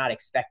really not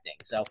expecting.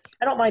 So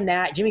I don't mind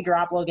that. Jimmy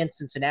Garoppolo against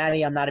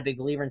Cincinnati. I'm not a big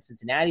believer in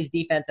Cincinnati's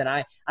defense, and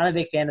I'm a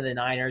big fan of the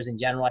Niners in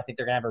general. I think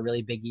they're going to have a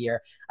really big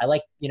year. I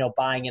like,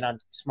 buying in on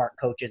smart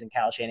coaches, and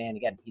Kyle Shanahan,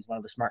 again, he's one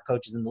of the smart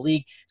coaches in the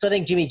league. So I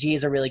think Jimmy G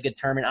is a really good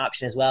tournament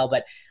option as well.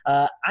 But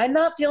I'm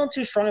not feeling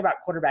too strong about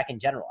quarterback in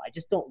general. I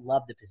just don't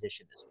love the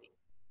position this week.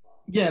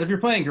 Yeah, and if you're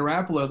playing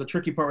Garoppolo, the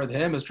tricky part with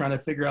him is trying to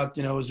figure out,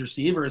 his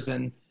receivers.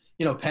 And,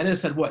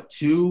 Pettis had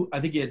I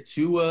think he had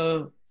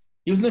two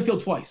he was in the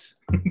field twice,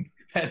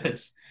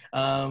 Pettis.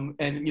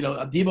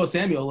 Deebo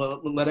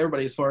Samuel led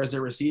everybody as far as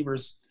their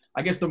receivers.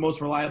 I guess the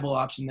most reliable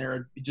option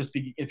there would just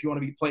be, if you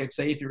want to play it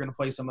safe, you're going to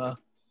play some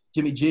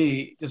Jimmy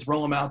G, just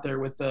roll him out there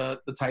with the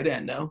tight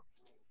end, no?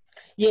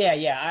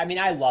 Yeah. I mean,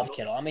 I love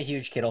Kittle. I'm a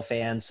huge Kittle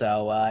fan.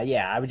 So,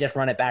 I would just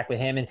run it back with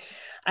him. And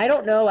I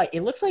don't know.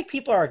 It looks like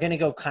people are going to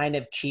go kind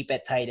of cheap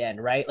at tight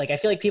end, right? Like, I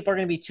feel like people are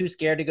going to be too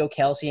scared to go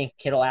Kelsey and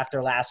Kittle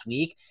after last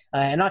week.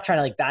 I'm not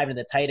trying to, dive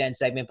into the tight end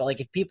segment, but,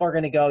 if people are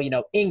going to go,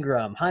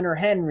 Ingram, Hunter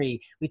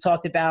Henry, we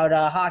talked about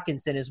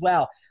Hawkinson as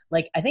well.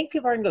 I think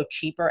people are going to go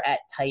cheaper at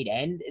tight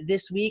end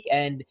this week.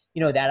 And,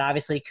 that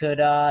obviously could,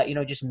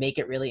 just make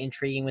it really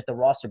intriguing with the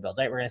roster builds,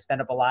 right? We're going to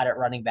spend up a lot at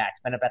running back,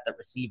 spend up at the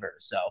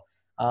receivers. So,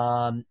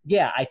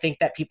 I think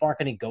that people aren't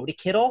going to go to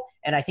Kittle,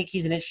 and I think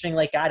he's an interesting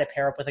guy to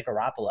pair up with a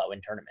Garoppolo in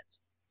tournaments.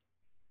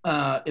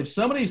 If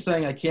somebody's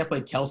saying I can't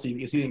play Kelsey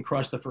because he didn't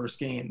crush the first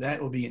game,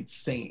 that would be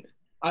insane.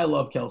 I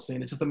love Kelsey,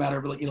 and it's just a matter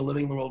of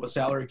living in the world of a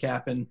salary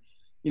cap. And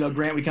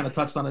Grant, we kind of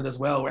touched on it as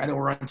well. I know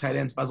we're on tight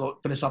ends, might as well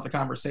finish off the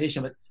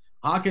conversation. But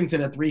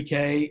Hawkinson at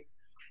 3K,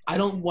 I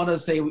don't want to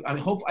say. I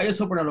just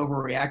hope we're not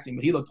overreacting,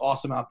 but he looked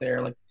awesome out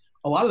there.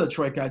 A lot of the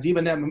Detroit guys,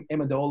 even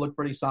Amendola looked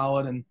pretty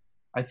solid, and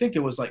I think it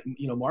was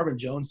Marvin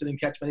Jones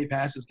didn't catch many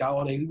passes.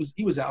 Galladay,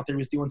 he was out there. He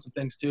was doing some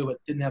things too, but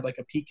didn't have a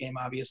peak game,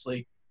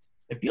 obviously.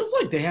 It feels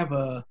like they have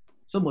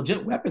some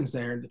legit weapons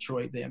there in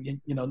Detroit.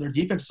 Their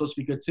defense is supposed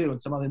to be good too,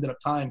 and somehow they ended up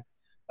tying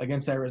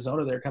against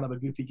Arizona. They're kind of a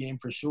goofy game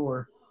for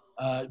sure.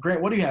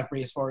 Grant, what do you have for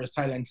me as far as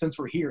tight end? Since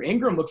we're here,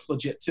 Ingram looks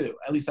legit too,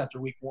 at least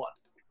after week one.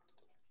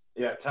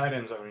 Yeah, tight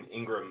ends.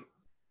 Ingram,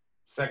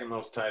 second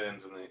most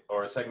targets in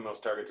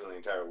the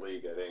entire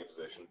league at any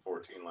position,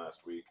 14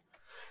 last week.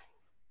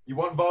 You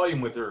want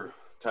volume with your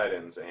tight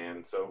ends,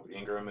 and so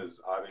Ingram is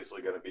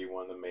obviously going to be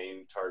one of the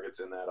main targets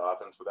in that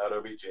offense. Without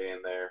OBJ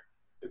in there,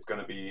 it's going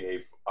to be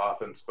a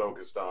offense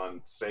focused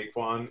on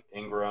Saquon,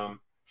 Ingram,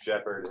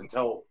 Shepard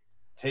until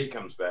Tate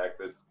comes back.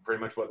 That's pretty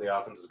much what the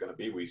offense is going to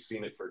be. We've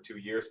seen it for 2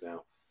 years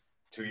now.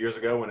 2 years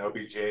ago when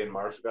OBJ and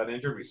Marshall got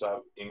injured, we saw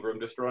Ingram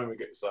destroy and we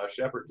saw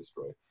Shepard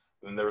destroy.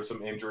 And then there were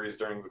some injuries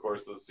during the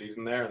course of the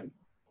season there, and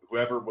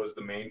whoever was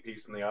the main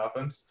piece in the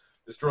offense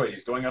destroyed.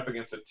 He's going up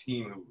against a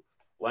team who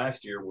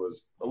last year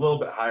was a little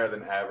bit higher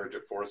than average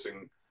at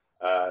forcing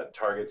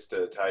targets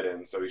to tight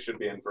ends, so he should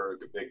be in for a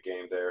big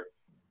game there.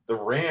 The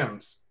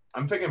Rams,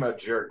 I'm thinking about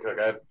Jared Cook.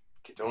 I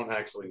don't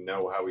actually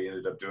know how he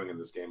ended up doing in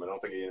this game. I don't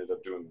think he ended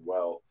up doing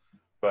well,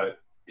 but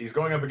he's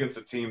going up against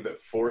a team that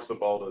forced the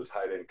ball to the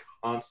tight end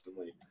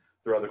constantly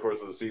throughout the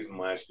course of the season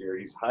last year.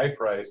 He's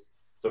high-priced,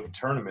 so for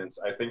tournaments,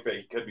 I think that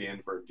he could be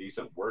in for a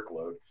decent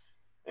workload.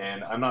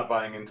 And I'm not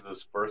buying into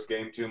this first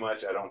game too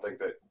much. I don't think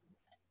that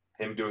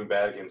him doing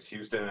bad against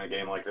Houston in a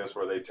game like this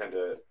where they tend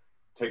to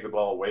take the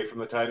ball away from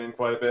the tight end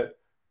quite a bit.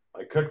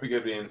 Cook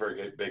could be in for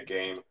a big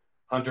game.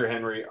 Hunter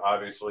Henry,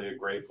 obviously a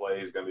great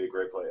play. He's going to be a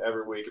great play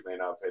every week. It may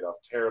not have paid off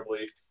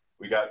terribly.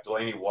 We got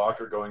Delaney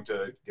Walker going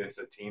against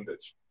a team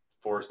that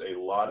forced a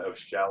lot of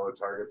shallow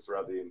targets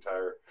throughout the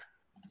entire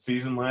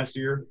season last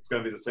year. It's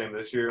going to be the same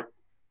this year.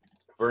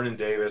 Vernon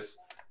Davis,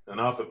 and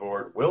off the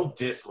board, Will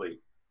Dissly.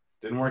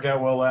 Didn't work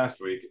out well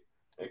last week.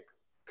 It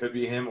could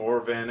be him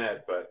or Van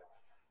Nett, but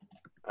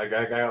I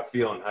got a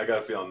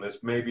feeling.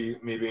 This may be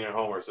me being a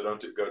homer, so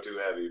don't go too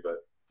heavy, but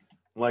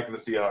I'm liking the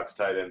Seahawks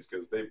tight ends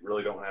because they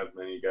really don't have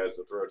many guys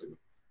to throw to.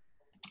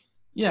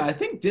 Yeah, I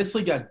think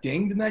Disley got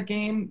dinged in that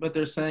game, but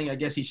they're saying I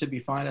guess he should be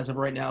fine as of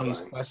right now.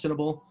 He's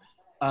questionable.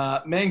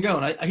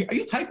 Mangone, are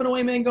you typing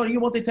away, Mangone? Are you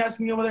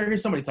multitasking over there?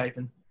 Here's somebody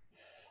typing.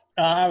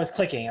 I was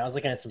clicking. I was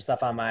looking at some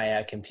stuff on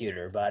my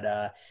computer,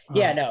 but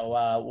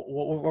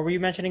what were you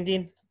mentioning,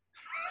 Dean?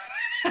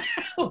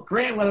 Well,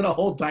 Grant wanted a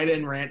whole tight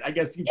end rant. I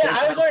guess you. Yeah,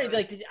 I was worried.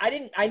 Like,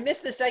 I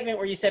missed the segment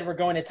where you said we're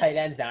going to tight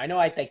ends now. I know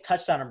I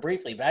touched on them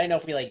briefly, but I didn't know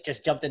if we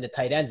just jumped into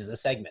tight ends as a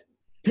segment.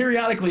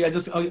 Periodically,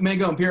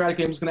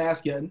 periodically, I'm just going to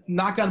ask you.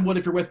 Knock on wood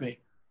if you're with me.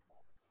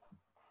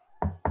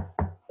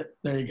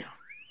 There you go.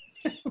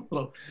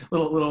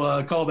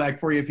 little callback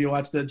for you if you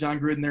watched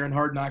John Gruden there in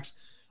Hard Knocks.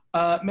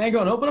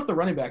 Mango, and open up the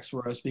running backs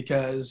for us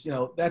because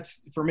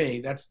that's for me.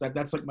 That's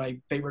like my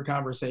favorite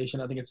conversation.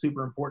 I think it's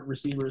super important.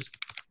 Receivers,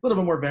 a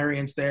little bit more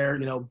variance there.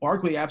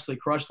 Barkley absolutely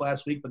crushed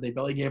last week, but they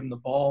barely gave him the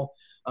ball.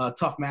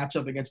 Tough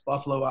matchup against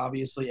Buffalo,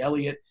 obviously.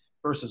 Elliott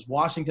versus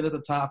Washington at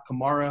the top.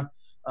 Kamara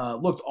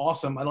looked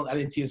awesome. I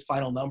didn't see his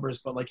final numbers,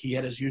 but like he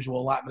had his usual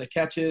allotment of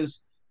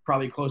catches,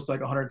 probably close to like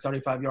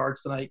 175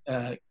 yards tonight.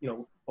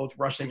 Both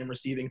rushing and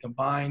receiving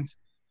combined.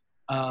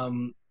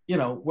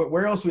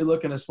 Where else are we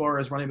looking as far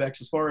as running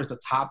backs? As far as the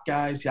top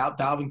guys,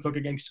 Dalvin Cook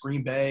against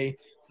Green Bay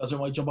doesn't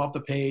really jump off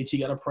the page. He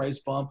got a price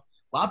bump,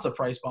 lots of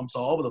price bumps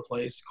all over the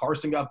place.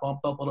 Carson got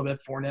bumped up a little bit.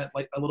 Fournette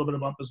like a little bit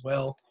of bump as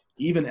well.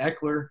 Even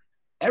Eckler,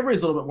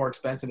 everybody's a little bit more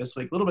expensive this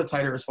week. A little bit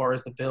tighter as far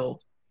as the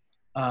build.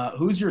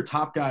 Who's your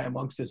top guy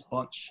amongst this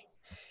bunch?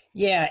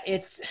 Yeah,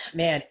 it's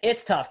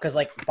tough because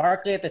like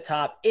Barkley at the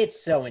top,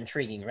 it's so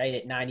intriguing, right?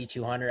 At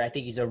 9,200, I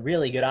think he's a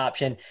really good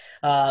option.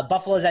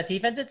 Buffalo's that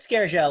defense, it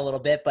scares you a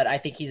little bit, but I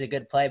think he's a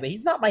good play. But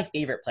he's not my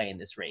favorite play in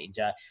this range.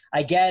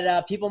 I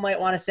get people might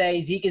want to say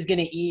Zeke is going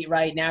to eat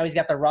right now. He's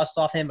got the rust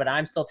off him, but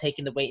I'm still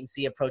taking the wait and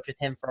see approach with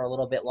him for a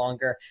little bit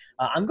longer.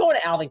 I'm going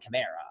to Alvin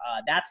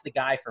Kamara. That's the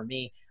guy for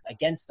me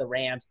against the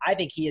Rams. I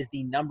think he is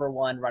the number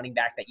one running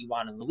back that you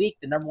want in the week,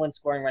 the number one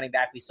scoring running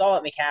back. We saw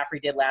what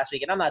McCaffrey did last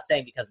week, and I'm not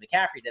saying because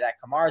McCaffrey did that,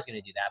 Kamara's going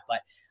to do that.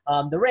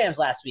 But the Rams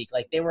last week,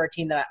 like they were a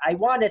team that I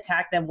wanted to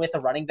attack them with a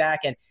running back,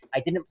 and I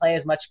didn't play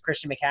as much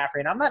Christian McCaffrey,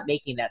 and I'm not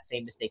making that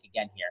same mistake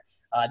again here.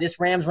 This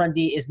Rams run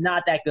D is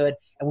not that good,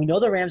 and we know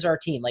the Rams are a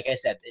team. Like I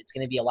said, it's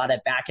going to be a lot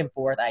of back and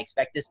forth. I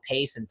expect this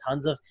pace and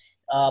tons of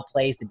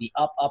plays to be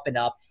up, up, and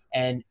up.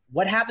 And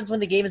what happens when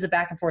the game is a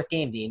back and forth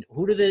game, Dean?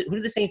 Who do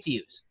the Saints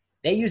use?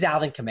 They use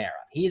Alvin Kamara.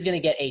 He is going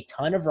to get a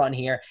ton of run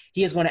here.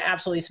 He is going to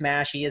absolutely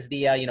smash. He is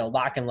the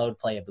lock and load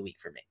play of the week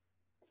for me.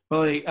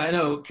 Well, I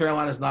know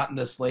Carolina's not in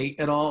the slate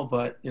at all,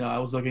 but I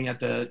was looking at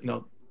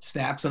the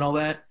snaps and all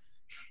that.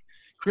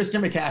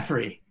 Christian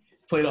McCaffrey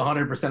played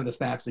 100% of the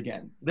snaps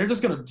again. They're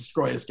just going to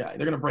destroy this guy.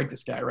 They're going to break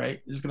this guy,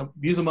 right? They're just going to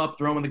use him up,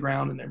 throw him on the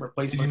ground, and then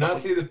replace him. Did you not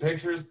see the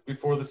pictures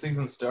before the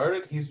season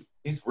started? He's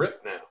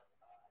ripped now.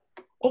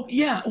 Oh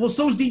yeah, well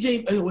so is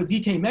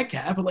DK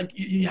Metcalf, but like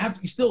you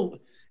still.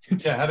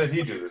 Yeah, how did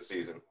he do this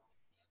season?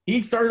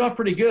 He started off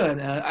pretty good.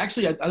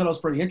 Actually, I thought it was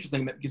pretty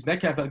interesting because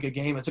Metcalf had a good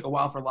game. It took a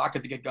while for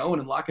Lockett to get going,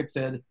 and Lockett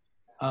said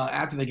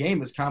after the game,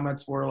 his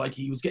comments were like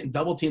he was getting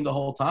double teamed the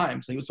whole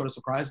time, so he was sort of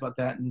surprised about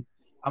that. And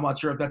I'm not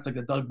sure if that's like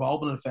the Doug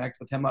Baldwin effect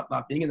with him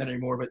not being in there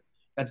anymore, but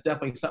that's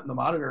definitely something to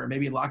monitor. And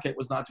maybe Lockett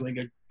was not doing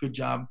a good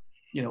job,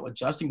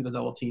 adjusting to the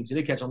double teams. He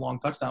did catch a long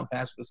touchdown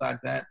pass. But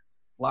besides that,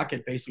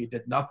 Lockett basically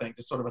did nothing.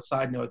 Just sort of a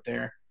side note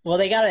there. Well,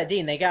 they got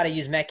to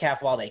use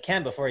Metcalf while they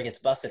can before he gets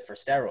busted for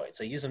steroids.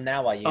 So use him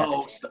now while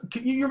you.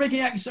 You're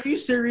making. Are you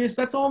serious?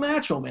 That's all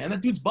natural, man.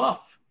 That dude's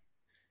buff.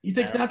 He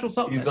takes natural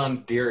supplements. He's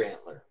on deer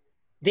antler.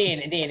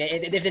 Dean,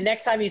 if the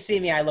next time you see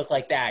me I look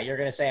like that, you're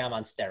gonna say I'm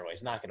on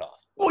steroids. Knock it off.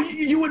 Well,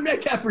 you and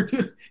Metcalf are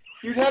two.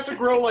 You'd have to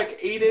grow like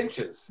 8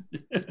 inches.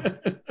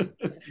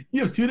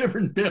 You have two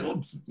different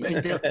builds. You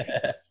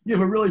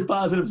have a really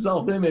positive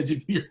self-image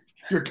if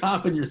you're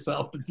comping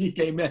yourself to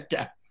DK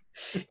Metcalf.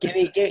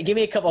 Give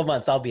me a couple of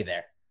months. I'll be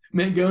there.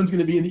 Mangone's going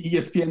to be in the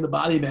ESPN The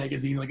Body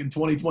magazine like in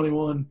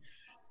 2021.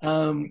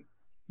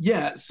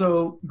 Yeah,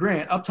 so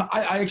Grant,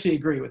 I actually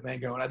agree with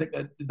Mangone. I think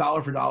that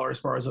dollar for dollar as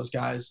far as those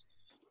guys.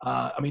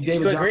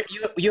 David Johnson.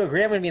 You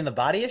agree I'm going to be in the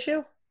body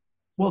issue?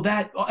 Well,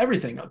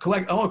 everything.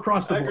 Collect all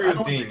across the board. I agree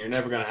with Dean. You're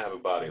never going to have a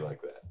body like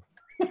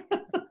that.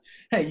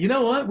 Hey, you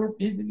know what?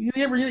 You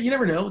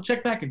never know.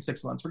 Check back in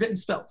 6 months. We're getting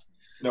spelt.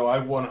 No, I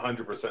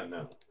 100%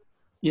 know.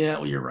 Yeah,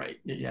 well, you're right.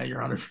 Yeah, you're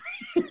 100%.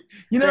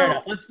 Fair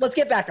enough. Let's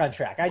get back on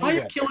track. I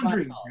am killing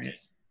dreams, Grant.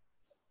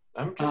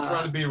 I'm just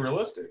trying to be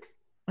realistic.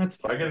 That's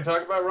fine. Are you going to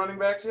talk about running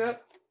backs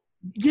yet?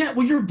 Yeah,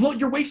 well,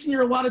 you're wasting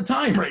your allotted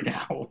time right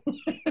now.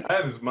 I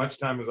have as much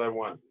time as I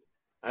want.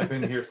 I've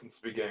been here since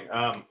the beginning.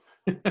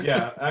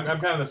 Yeah, I'm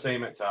kind of the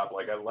same at top.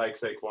 Like, I like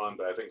Saquon,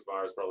 but I think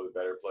Kamara's probably the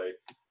better play.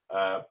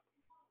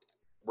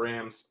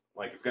 Rams,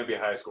 it's going to be a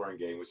high-scoring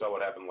game. We saw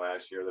what happened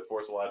last year. They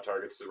forced a lot of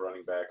targets to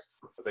running backs.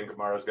 I think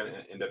Kamara's going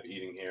to end up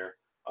eating here.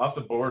 Off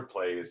the board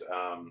plays,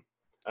 I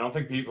don't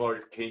think people are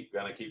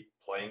going to keep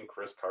playing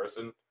Chris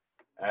Carson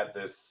at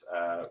this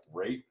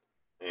rate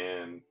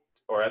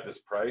or at this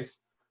price,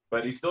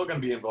 but he's still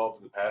going to be involved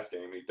in the pass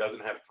game. He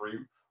doesn't have 3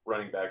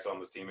 running backs on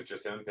this team. It's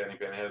just him and Penny.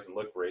 Penny hasn't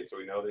looked great, so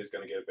we know that he's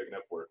going to get a big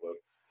enough workload.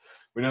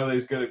 We know that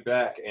he's good at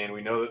back, and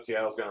we know that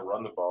Seattle's going to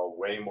run the ball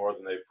way more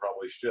than they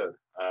probably should.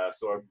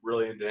 So I'm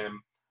really into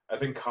him. I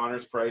think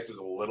Connor's price is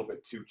a little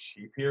bit too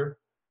cheap here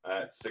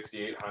at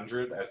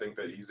 $6,800. I think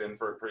that he's in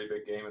for a pretty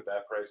big game at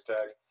that price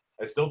tag.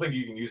 I still think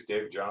you can use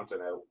Dave Johnson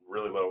at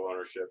really low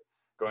ownership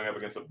going up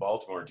against a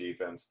Baltimore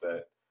defense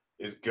that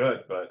is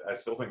good, but I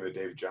still think that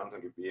Dave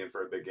Johnson could be in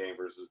for a big game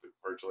versus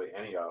virtually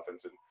any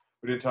offense. And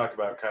we didn't talk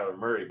about Kyler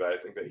Murray, but I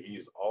think that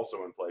he's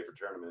also in play for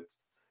tournaments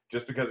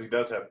just because he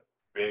does have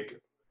big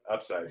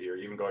upside here,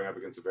 even going up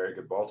against a very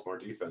good Baltimore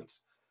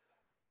defense.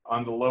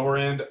 On the lower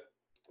end,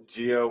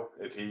 Gio,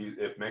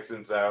 if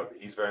Mixon's out,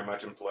 he's very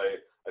much in play.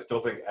 I still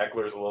think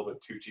Eckler's a little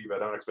bit too cheap. I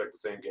don't expect the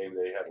same game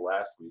they had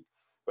last week,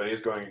 but he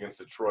is going against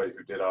Detroit,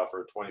 who did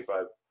offer a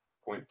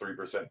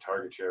 25.3%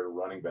 target share to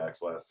running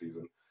backs last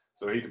season.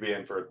 So he could be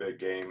in for a big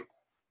game.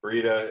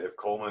 Breida, if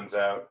Coleman's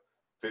out,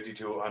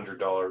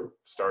 $5,200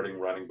 starting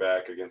running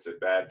back against a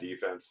bad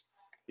defense,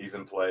 he's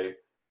in play.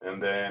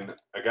 And then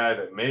a guy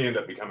that may end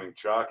up becoming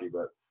chalky,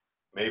 but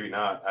maybe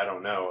not, I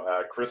don't know,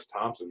 Chris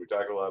Thompson. We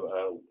talked a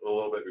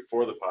little bit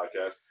before the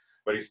podcast,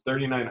 but he's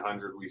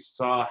 $3,900. We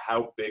saw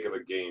how big of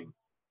a game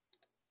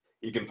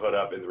he can put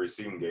up in the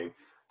receiving game,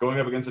 going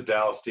up against a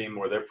Dallas team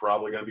where they're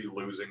probably going to be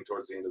losing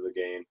towards the end of the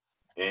game.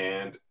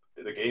 And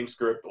the game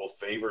script will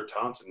favor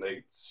Thompson.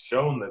 They've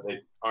shown that they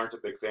aren't a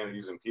big fan of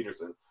using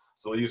Peterson.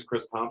 So they'll use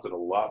Chris Thompson a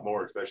lot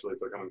more, especially if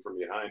they're coming from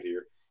behind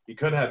here. He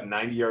could have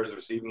 90 yards of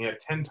receiving. He had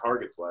 10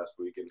 targets last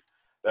week, and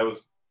that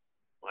was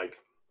like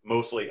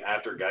mostly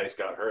after Geis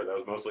got hurt. That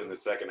was mostly in the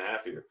second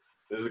half here.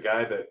 This is a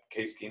guy that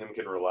Case Keenum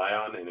can rely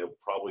on, and he'll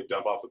probably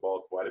dump off the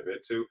ball quite a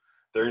bit too.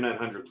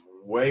 3,900 is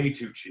way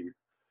too cheap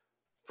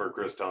for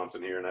Chris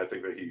Thompson here, and I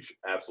think that he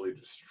absolutely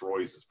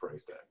destroys his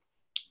price tag.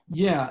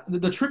 Yeah,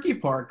 the tricky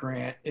part,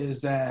 Grant,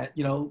 is that,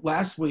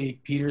 last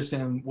week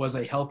Peterson was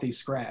a healthy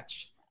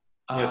scratch.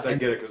 Yes, I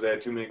get it because they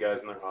had too many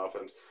guys in their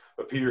offense.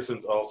 But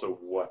Peterson's also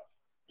what?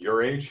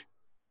 Your age?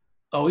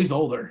 Oh, he's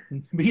older,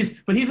 but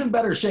he's in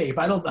better shape.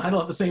 I don't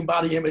have the same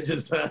body image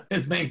as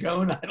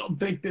Mangone. I don't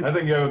think that. I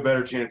think you have a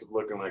better chance of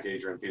looking like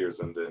Adrian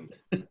Peterson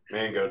than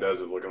Mango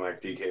does of looking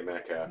like DK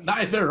Metcalf.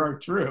 Neither are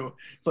true.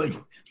 It's like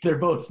they're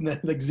both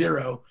like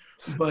zero.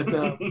 But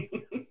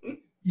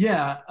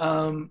yeah,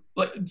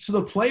 so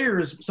the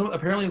players.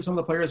 Apparently some of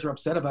the players are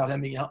upset about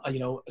him being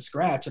a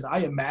scratch, and I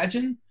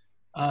imagine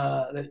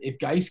that if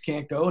Geis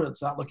can't go and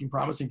it's not looking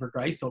promising for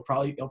Geis, they'll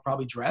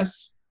probably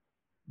dress.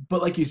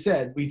 But like you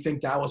said, we think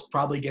Dallas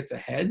probably gets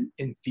ahead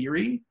in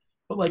theory.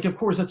 But of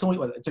course, that's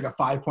it's like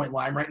a 5-point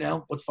line right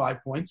now. What's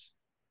 5 points?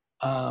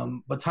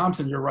 But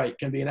Thompson, you're right,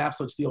 can be an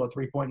absolute steal at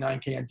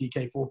 3.9K on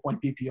DK,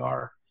 4-point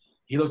PPR.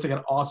 He looks like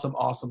an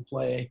awesome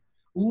play.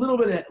 A little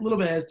bit of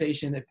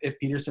hesitation if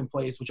Peterson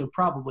plays, which will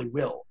probably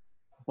will.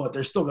 But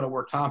they're still going to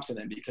work Thompson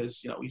in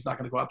because he's not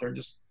going to go out there and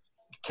just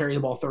carry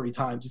the ball 30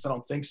 times. Just I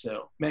don't think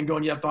so.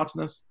 Mangone, you have thoughts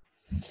on this?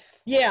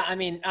 Yeah, I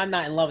mean, I'm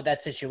not in love with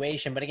that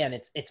situation, but again,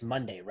 it's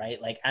Monday, right?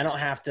 I don't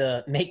have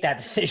to make that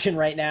decision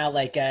right now.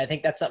 I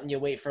think that's something you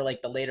wait for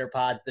the later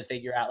pods to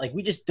figure out.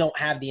 We just don't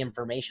have the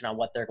information on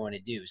what they're going to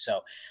do.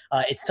 So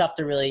it's tough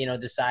to really,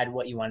 decide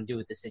what you want to do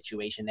with the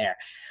situation there.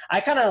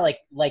 I kind of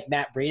like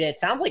Matt Breida. It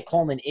sounds like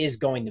Coleman is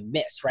going to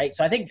miss, right?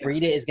 So I think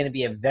Breida is going to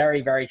be a very,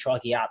 very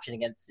chalky option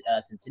against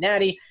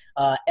Cincinnati.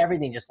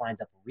 Everything just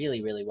lines up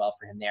really, really well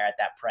for him there at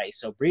that price.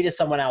 So Breida is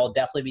someone I will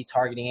definitely be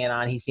targeting in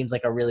on. He seems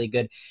like a really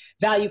good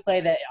value play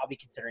that I'll be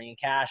considering in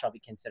cash. I'll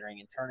be considering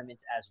in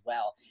tournaments as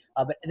well.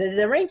 But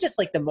the range that's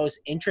the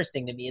most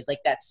interesting to me is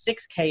that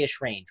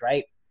 6K-ish range,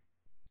 right?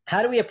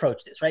 How do we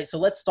approach this, right? So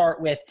let's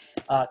start with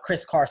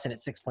Chris Carson at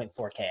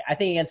 6.4K. I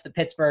think against the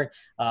Pittsburgh,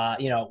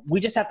 we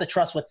just have to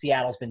trust what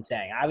Seattle's been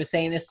saying. I was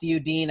saying this to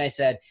you, Dean. I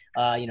said,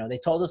 they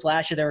told us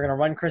last year they were going to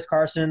run Chris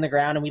Carson in the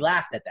ground, and we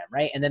laughed at them,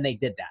 right? And then they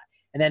did that.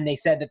 And then they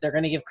said that they're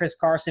going to give Chris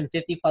Carson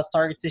 50-plus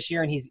targets this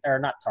year,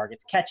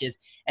 catches,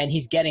 and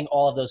he's getting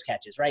all of those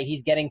catches, right?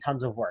 He's getting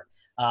tons of work.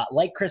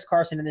 Like Chris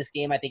Carson in this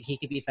game, I think he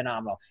could be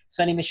phenomenal.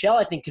 Sonny Michel,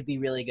 I think, could be a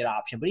really good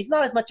option, but he's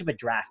not as much of a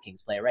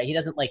DraftKings player, right? He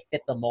doesn't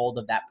fit the mold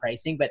of that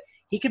pricing, but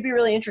he could be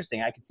really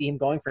interesting. I could see him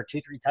going for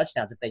 2-3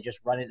 touchdowns if they just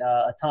run it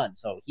a ton,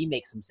 so he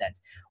makes some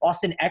sense.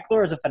 Austin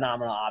Eckler is a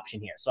phenomenal option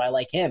here, so I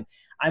like him.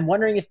 I'm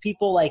wondering if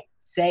people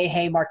say,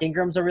 hey, Mark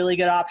Ingram's a really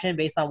good option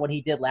based on what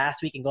he did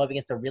last week and go up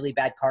against a really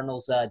bad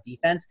Cardinals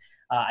defense.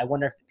 I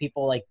wonder if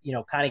people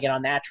kind of get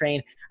on that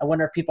train. I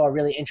wonder if people are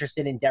really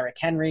interested in Derrick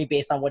Henry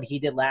based on what he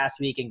did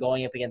last week and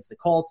going up against the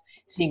Colts,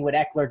 seeing what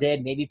Eckler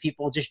did. Maybe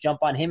people just jump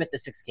on him at the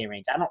 6K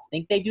range. I don't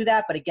think they do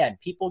that, but again,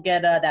 people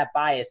get that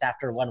bias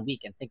after 1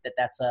 week and think that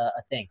that's a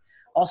thing.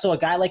 Also, a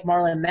guy like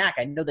Marlon Mack,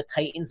 I know the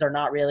Titans are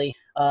not really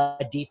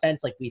a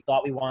defense like we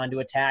thought we wanted to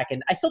attack,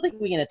 and I still think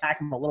we can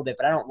attack him a little bit,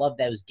 but I don't love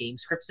those game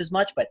scripts as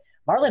much. But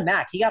Marlon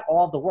Mack, he got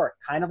all of the work,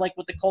 kind of like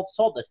what the Colts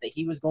told us, that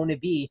he was going to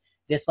be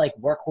this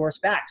workhorse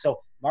back. So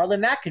Marlon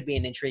Mack could be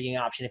an intriguing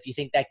option if you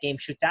think that game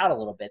shoots out a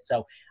little bit.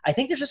 So I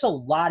think there's just a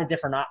lot of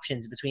different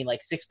options between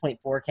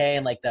 6.4K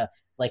and the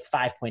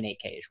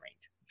 5.8K-ish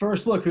range.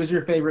 First look, who's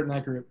your favorite in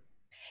that group?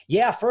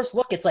 Yeah, first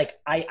look, it's like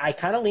I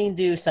kind of leaned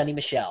to Sonny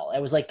Michel. I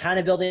was like kind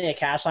of building a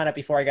cash lineup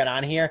before I got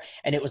on here,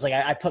 and it was like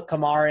I put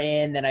Kamara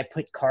in, then I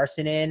put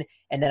Carson in,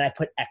 and then I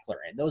put Eckler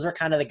in. Those are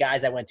kind of the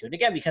guys I went to. And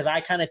again, because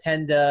I kind of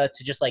tend to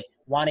just like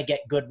want to get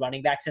good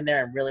running backs in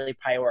there and really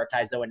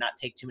prioritize though and not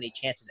take too many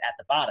chances at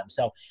the bottom.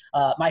 So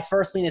my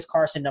first lean is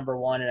Carson, number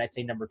 1, and I'd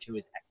say number 2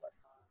 is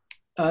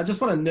Eckler.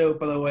 Just want to note,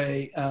 by the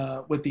way,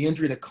 with the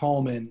injury to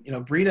Coleman,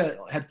 Breida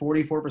had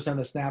 44% of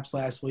the snaps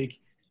last week.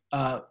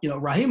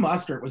 Raheem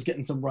Mostert was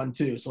getting some run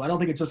too. So I don't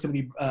think it's just going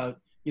to be,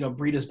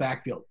 Breida's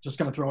backfield. Just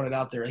kind of throwing it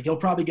out there. Like, he'll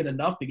probably get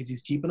enough because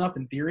he's cheap enough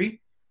in theory,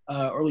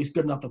 or at least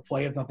good enough to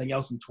play, if nothing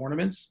else, in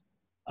tournaments.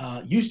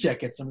 Juszczyk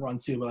gets some run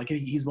too, but like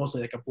he's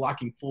mostly like a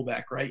blocking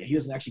fullback, right? He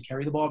doesn't actually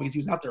carry the ball because he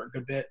was out there a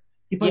good bit.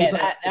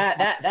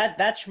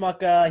 That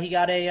schmuck, he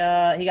got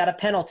a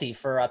penalty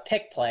for a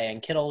pick play,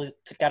 and Kittle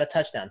got a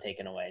touchdown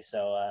taken away.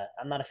 So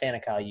I'm not a fan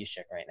of Kyle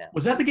Juszczyk right now.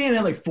 Was that the game that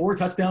had like 4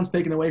 touchdowns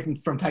taken away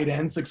from tight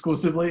ends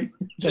exclusively?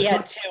 He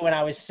had 2, and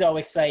I was so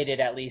excited.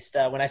 At least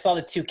when I saw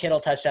the 2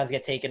 Kittle touchdowns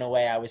get taken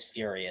away, I was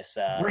furious.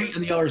 Grant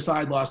on the other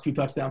side lost 2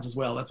 touchdowns as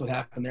well. That's what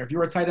happened there. If you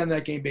were a tight end in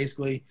that game,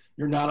 basically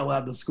you're not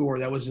allowed to score.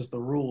 That was just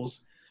the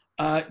rules.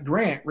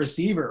 Grant,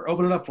 receiver,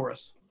 open it up for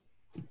us.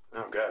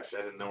 Oh, gosh,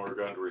 I didn't know we were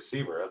going to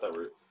receiver. I thought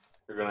we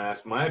were going to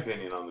ask my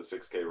opinion on the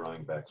 6K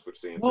running backs,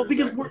 which the answer well,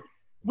 because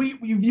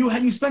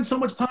you spent so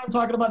much time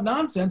talking about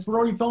nonsense, we're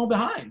already falling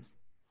behind.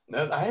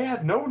 No, I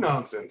had no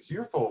nonsense.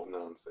 You're full of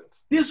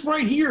nonsense. This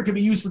right here could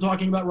be used for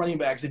talking about running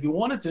backs if you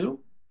wanted to.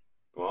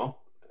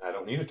 Well, I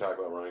don't need to talk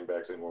about running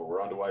backs anymore.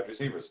 We're on to wide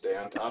receivers. Stay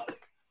on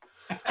topic.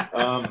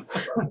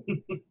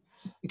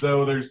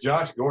 So there's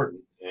Josh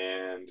Gordon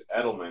and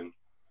Edelman,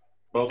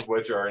 both of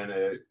which are in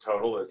a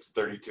total that's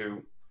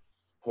 32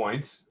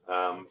 points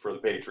for the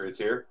Patriots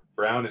here.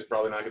 Brown is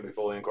probably not going to be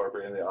fully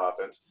incorporated in the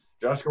offense.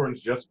 Josh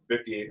Gordon's just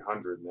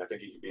 5,800, and I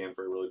think he could be in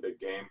for a really big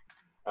game.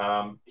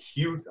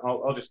 Huge.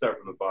 I'll just start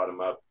from the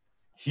bottom up.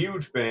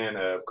 Huge fan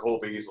of Cole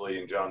Beasley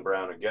and John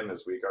Brown again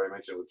this week. I already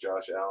mentioned with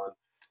Josh Allen.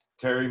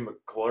 Terry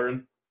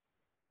McLaurin,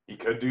 he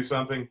could do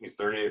something. He's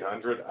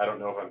 3,800. I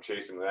don't know if I'm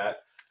chasing that.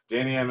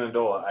 Danny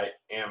Amendola, I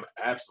am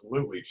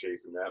absolutely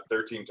chasing that.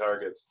 13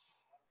 targets,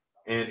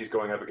 and he's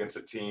going up against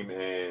a team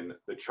in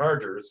the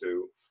Chargers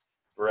who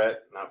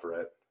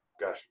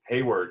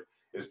Hayward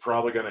is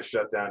probably going to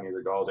shut down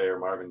either Galladay or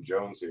Marvin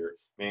Jones here,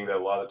 meaning that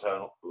a lot of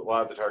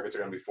the targets are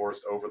going to be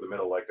forced over the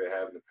middle like they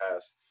have in the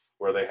past,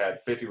 where they had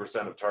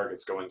 50% of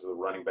targets going to the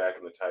running back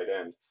and the tight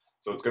end.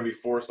 So it's going to be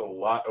forced a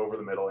lot over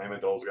the middle.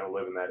 Amendola's going to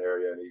live in that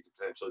area, and he could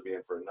potentially be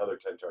in for another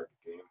 10-target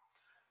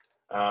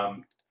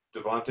game.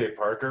 Devontae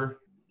Parker,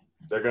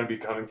 they're going to be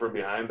coming from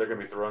behind. They're going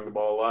to be throwing the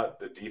ball a lot.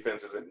 The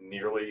defense isn't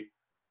nearly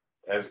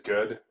as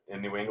good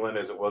in New England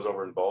as it was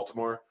over in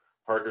Baltimore.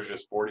 Parker's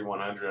just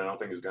 4,100. I don't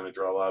think he's going to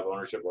draw a lot of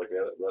ownership like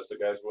the rest of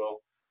the guys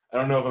will. I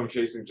don't know if I'm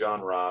chasing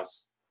John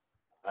Ross.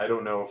 I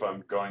don't know if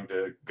I'm going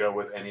to go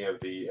with any of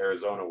the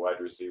Arizona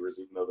wide receivers,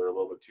 even though they're a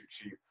little bit too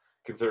cheap,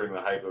 considering the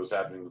hype that was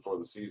happening before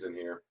the season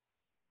here.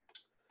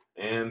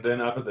 And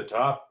then up at the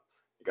top,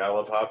 you got to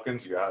love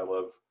Hopkins. You got to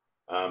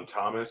love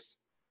Thomas.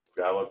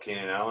 You got to love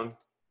Keenan Allen.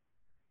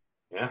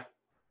 Yeah.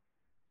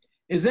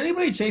 Is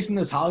anybody chasing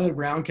this Hollywood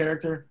Brown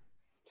character?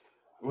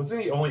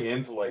 Wasn't he only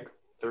in for like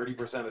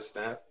 30% of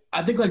snap?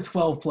 I think like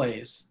 12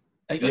 plays.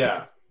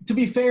 Yeah. To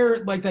be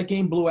fair, like that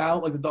game blew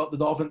out. Like the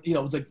Dolphins,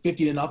 it was like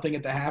 50-0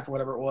 at the half or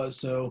whatever it was.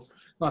 So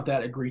not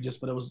that egregious,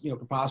 but it was,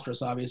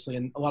 preposterous, obviously.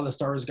 And a lot of the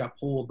starters got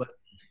pulled. But,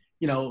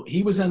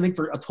 he was, I think,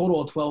 for a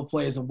total of 12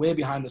 plays and way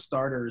behind the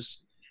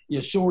starters.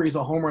 Sure, he's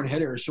a home run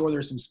hitter. Sure,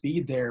 there's some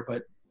speed there.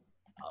 But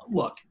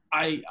look,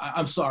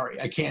 I'm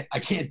sorry. I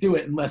can't do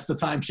it unless the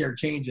timeshare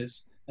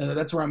changes.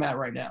 That's where I'm at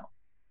right now.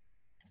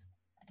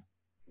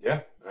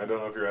 Yeah. I don't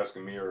know if you're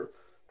asking me or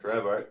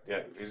Trev. Yeah,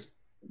 if he's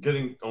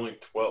getting only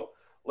 12,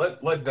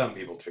 let dumb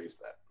people chase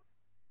that.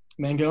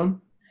 Mangone?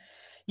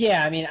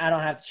 Yeah, I mean, I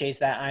don't have to chase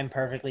that. I'm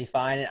perfectly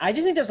fine. And I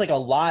just think there's like a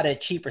lot of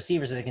cheap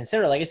receivers to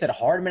consider. Like I said,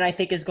 Hardman, I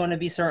think, is going to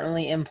be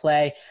certainly in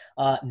play.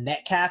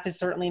 Metcalf is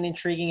certainly an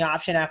intriguing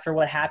option after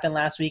what happened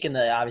last week. And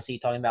obviously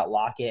talking about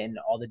Lockett and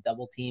all the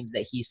double teams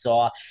that he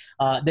saw.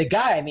 The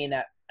guy,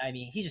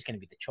 he's just going to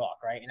be the chalk,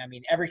 right?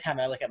 And every time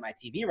I look at my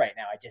TV right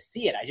now, I just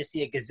see it. I just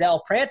see a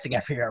gazelle prancing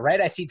everywhere, right?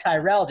 I see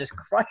Tyrell just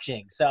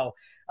crushing. So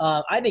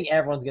I think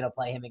everyone's going to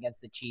play him against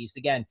the Chiefs.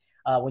 Again,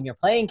 when you're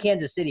playing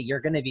Kansas City, you're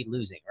going to be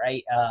losing,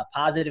 right?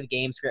 Positive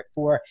game script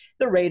for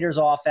the Raiders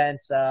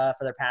offense for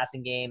their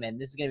passing game. And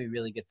this is going to be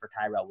really good for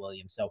Tyrell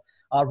Williams. So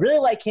really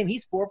like him.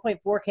 He's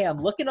 4.4K. I'm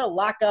looking to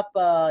lock up,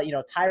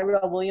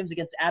 Tyrell Williams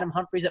against Adam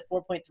Humphries at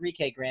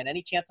 4.3K, Grant.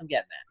 Any chance I'm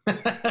getting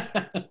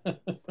that?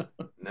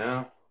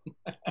 No.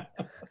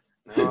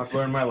 No, I've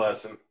learned my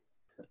lesson.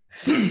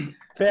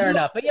 Fair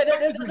enough. But yeah,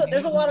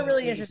 there's a lot of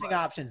really interesting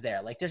options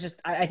there. Like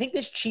I think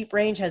this cheap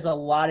range has a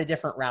lot of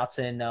different routes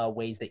and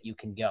ways that you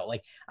can go.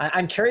 Like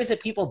I'm curious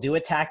if people do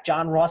attack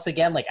John Ross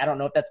again. Like I don't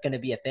know if that's going to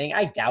be a thing.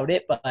 I doubt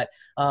it, but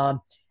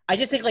I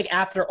just think, like,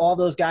 after all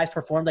those guys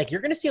performed, like, you're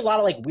going to see a lot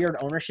of, like, weird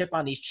ownership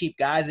on these cheap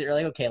guys that you're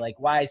like, okay, like,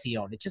 why is he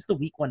owned? It's just the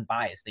week one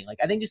bias thing. Like,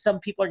 I think just some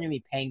people are going to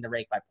be paying the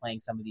rake by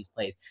playing some of these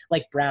plays,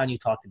 like Brown you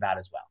talked about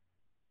as well.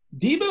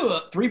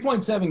 Debo,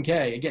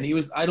 3.7K. Again,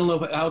 I don't know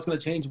how it's going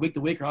to change week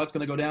to week or how it's going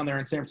to go down there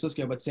in San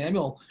Francisco, but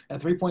Samuel at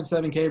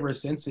 3.7K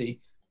versus Cincy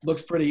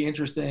looks pretty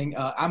interesting.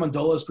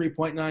 Amendola's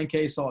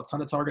 3.9K, saw a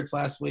ton of targets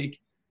last week.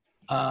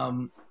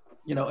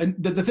 You know,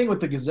 and the thing with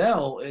the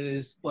Gazelle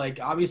is, like,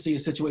 obviously a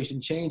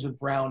situation changed with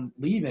Brown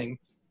leaving.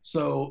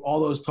 So all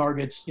those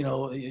targets, you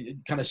know, it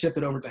kind of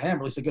shifted over to him, or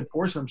at least a good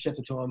portion of them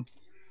shifted to him.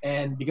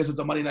 And because it's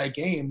a Monday night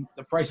game,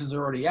 the prices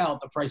are already out.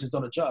 The prices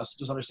don't adjust.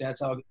 Just understand that's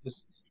how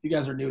this. If you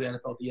guys are new to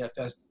NFL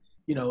DFS,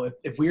 you know,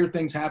 if weird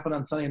things happen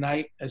on Sunday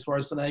night, as far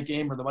as Sunday night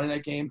game or the Monday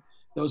night game,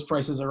 those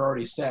prices are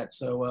already set.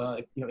 So,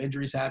 if, you know,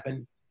 injuries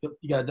happen,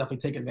 you got to definitely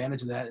take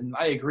advantage of that. And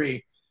I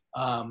agree.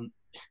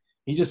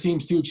 He just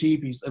seems too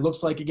cheap. It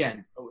looks like,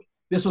 again,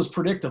 this was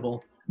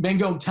predictable.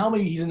 Mangone, tell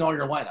me he's in all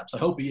your lineups. I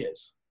hope he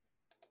is.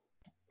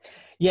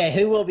 Yeah,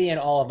 he will be in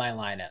all of my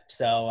lineups.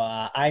 So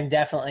I'm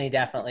definitely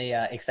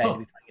excited to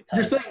be playing.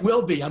 You're saying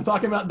will be. I'm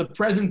talking about the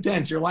present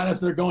tense. Your lineups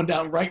that are going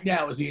down right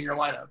now. Is he in your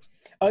lineup?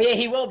 Oh, yeah,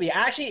 he will be.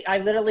 Actually, I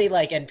literally,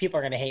 like, and people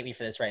are going to hate me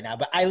for this right now,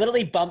 but I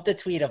literally bumped a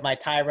tweet of my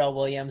Tyrell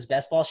Williams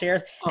best ball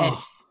shares. And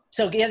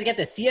so get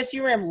this,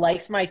 CSU Ram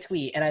likes my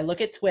tweet, and I look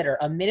at Twitter.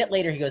 A minute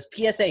later, he goes,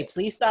 PSA,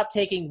 please stop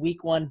taking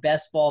week one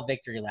best ball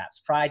victory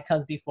laps. Pride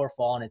comes before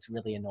fall, and it's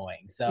really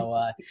annoying. So,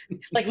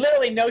 like,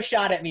 literally no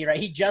shot at me, right?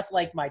 He just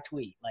liked my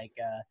tweet. Like,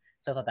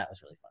 so I thought that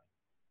was really funny.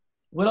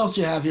 What else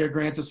do you have here,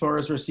 Grant, as far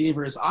as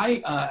receivers?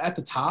 At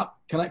the top,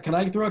 can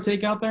I throw a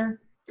take out there?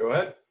 Go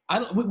ahead.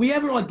 We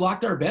haven't, like,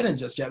 locked our bet in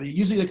just yet.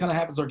 Usually that kind of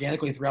happens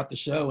organically throughout the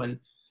show. And,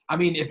 I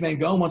mean, if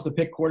Mangone wants to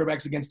pick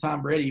quarterbacks against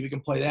Tom Brady, we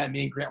can play that.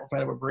 Me and Grant will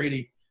fight over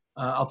Brady.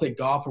 I'll take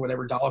Goff or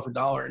whatever, dollar for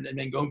dollar, and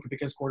Mangone can pick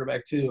his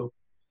quarterback too.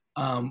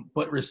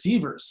 But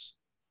receivers,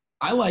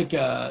 I like,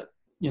 I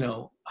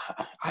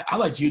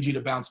like Juju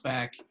to bounce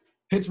back.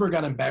 Pittsburgh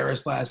got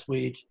embarrassed last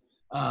week.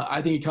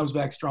 I think he comes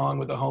back strong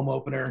with a home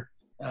opener.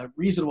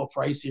 Reasonable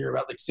price here,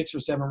 about like 6 or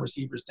 7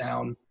 receivers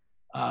down.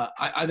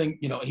 I think,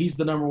 you know, he's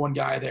the number one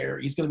guy there.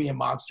 He's going to be a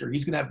monster.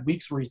 He's going to have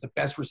weeks where he's the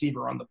best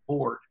receiver on the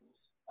board.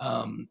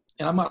 And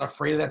I'm not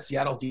afraid of that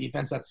Seattle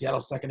defense, that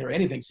Seattle secondary,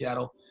 anything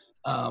Seattle.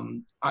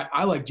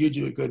 I like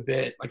Juju a good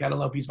bit. Like, I don't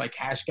know if he's my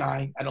cash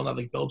guy. I don't know if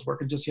the build's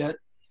working just yet.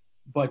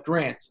 But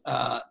Grant,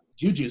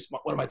 Juju's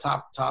one of my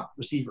top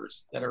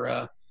receivers that are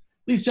at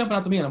least jumping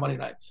out to me on a Monday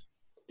night.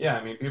 Yeah,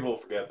 I mean, people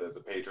forget that the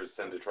Patriots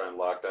tend to try and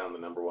lock down the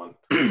number one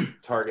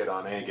target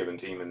on any given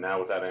team, and now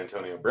without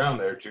Antonio Brown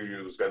there,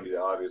 Juju is going to be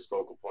the obvious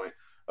focal point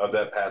of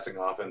that passing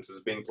offense. Is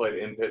being played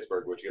in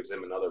Pittsburgh, which gives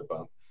him another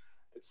bump.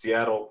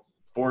 Seattle,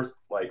 fourth,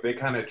 like, they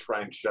kind of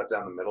try and shut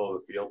down the middle of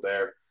the field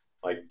there.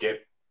 Like,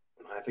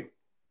 I think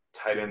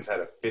tight ends had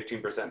a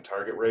 15%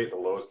 target rate, the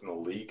lowest in the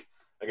league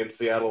against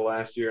Seattle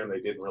last year, and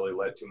they didn't really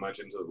let too much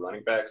into the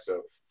running back, so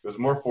it was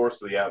more forced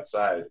to the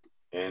outside.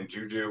 And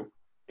Juju,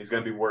 he's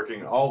going to be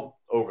working all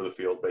over the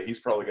field, but he's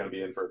probably going to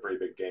be in for a pretty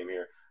big game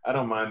here. I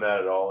don't mind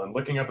that at all. And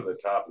looking up at the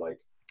top, like,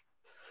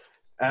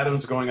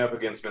 Adams going up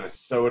against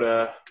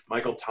Minnesota,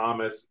 Michael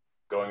Thomas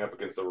going up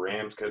against the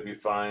Rams could be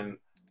fine.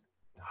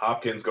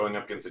 Hopkins going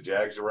up against the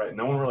Jags, you're right.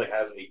 No one really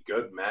has a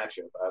good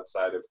matchup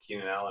outside of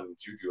Keenan Allen and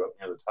Juju up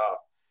near the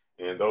top.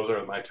 And those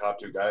are my top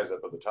 2 guys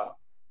up at the top.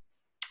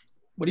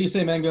 What do you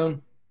say,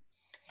 Mangone?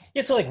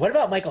 Yeah, so, like, what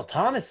about Michael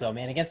Thomas, though,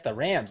 man, against the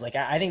Rams? Like,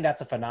 I think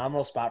that's a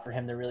phenomenal spot for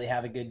him to really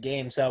have a good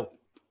game. So,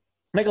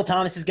 Michael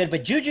Thomas is good,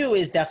 but Juju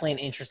is definitely an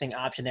interesting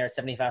option there at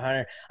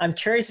 7,500. I'm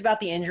curious about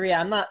the injury.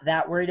 I'm not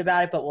that worried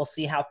about it, but we'll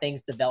see how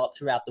things develop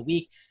throughout the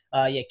week.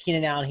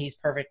 Keenan Allen, he's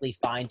perfectly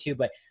fine too.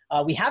 But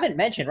we haven't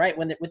mentioned, right,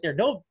 with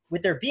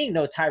there being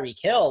no Tyreek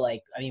Hill,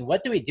 like, I mean,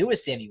 what do we do with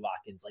Sammy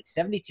Watkins? Like,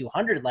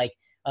 7,200, like,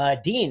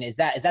 Dean, is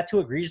that too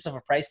egregious of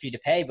a price for you to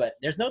pay? But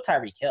there's no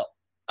Tyreek Hill.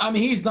 I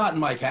mean, he's not in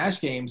my cash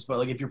games, but,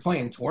 like, if you're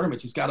playing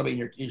tournaments, he's got to be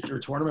in your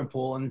tournament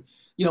pool. And,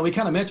 you know, we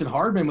kind of mentioned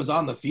Hardman was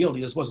on the field.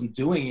 He just wasn't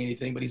doing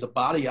anything, but he's a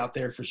body out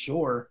there for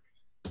sure.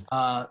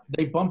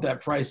 They bumped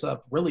that price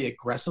up really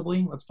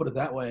aggressively. Let's put it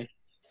that way.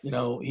 You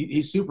know,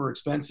 he's super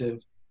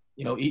expensive.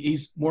 You know,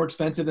 he's more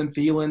expensive than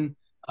Thielen,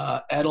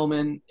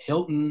 Edelman,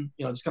 Hilton,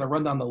 you know, just kind of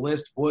run down the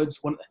list. Woods.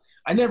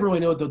 I never really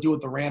know what they'll do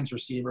with the Rams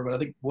receiver, but I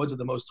think Woods are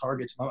the most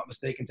targets, if I'm not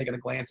mistaken, taking a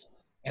glance.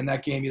 And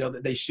that game, you know,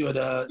 they should,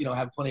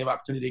 have plenty of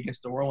opportunity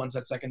against New Orleans.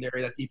 That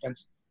secondary, that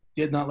defense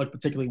did not look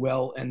particularly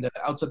well. And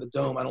outside the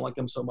dome, I don't like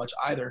them so much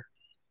either.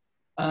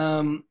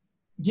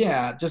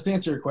 Just to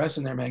answer your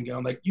question there,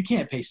 Mangone, like, you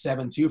can't pay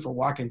 7.2 for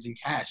Watkins in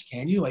cash,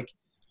 can you? Like,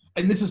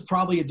 and this is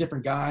probably a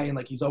different guy, and,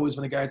 like, he's always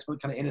been a guy that's been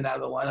kind of in and out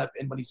of the lineup.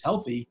 And when he's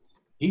healthy,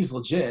 he's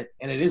legit,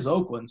 and it is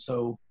Oakland.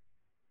 So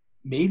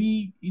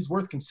maybe he's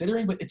worth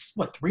considering, but it's,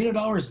 what,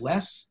 $300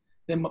 less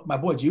than my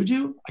boy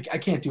Juju? I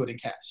can't do it in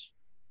cash.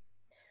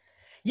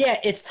 Yeah,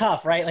 it's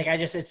tough, right? Like,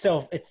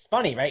 it's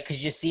funny, right? Because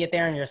you just see it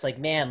there and you're just like,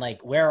 man,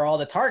 like, where are all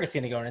the targets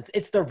going to go? And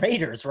it's the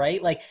Raiders,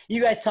 right? Like,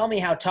 you guys tell me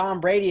how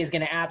Tom Brady is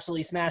going to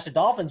absolutely smash the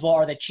Dolphins. Well,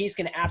 are the Chiefs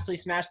going to absolutely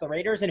smash the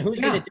Raiders? And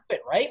who's going to do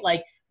it, right?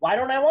 Like, why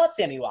don't I want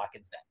Sammy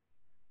Watkins then?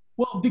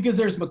 Well, because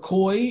there's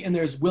McCoy and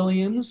there's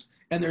Williams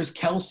and there's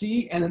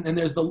Kelsey and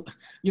there's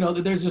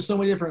there's just so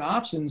many different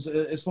options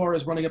as far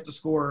as running up the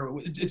score.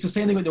 It's the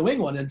same thing with New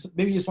England. And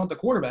maybe you just want the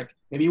quarterback.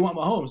 Maybe you want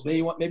Mahomes. Maybe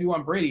you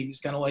want Brady.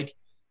 Just kind of like,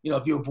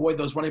 if you avoid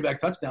those running back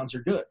touchdowns,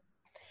 you're good.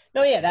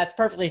 No, yeah, that's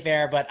perfectly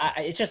fair, but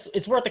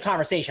it's worth the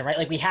conversation, right?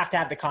 Like, we have to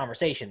have the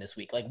conversation this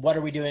week. Like, what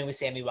are we doing with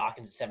Sammy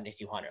Watkins at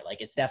 7,200?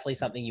 Like, it's definitely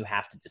something you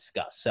have to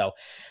discuss. So,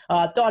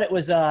 thought it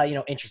was,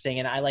 interesting,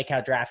 and I like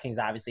how DraftKings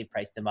obviously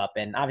priced him up,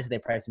 and obviously they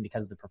priced him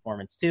because of the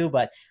performance too,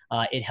 but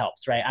it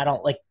helps, right? I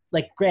don't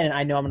granted,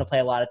 I know I'm going to play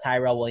a lot of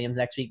Tyrell Williams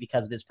next week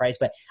because of his price,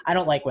 but I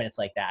don't like when it's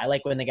like that. I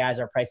like when the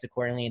guys are priced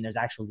accordingly and there's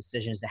actual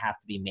decisions that have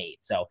to be made.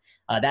 So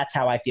that's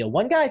how I feel.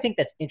 One guy I think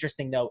that's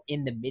interesting, though,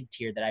 in the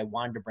mid-tier that I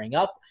wanted to bring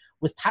up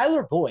was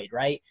Tyler Boyd,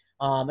 right?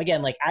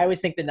 Again, like, I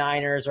always think the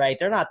Niners, right,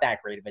 they're not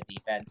that great of a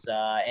defense,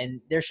 and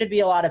there should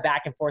be a lot of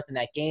back and forth in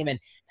that game. And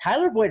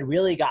Tyler Boyd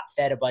really got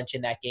fed a bunch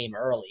in that game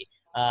early.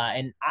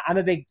 And I'm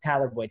a big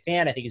Tyler Boyd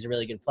fan. I think he's a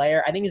really good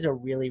player. I think he's a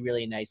really,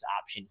 really nice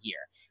option here.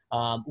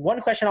 One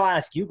question I'll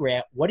ask you,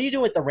 Grant, what do you do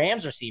with the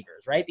Rams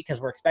receivers, right?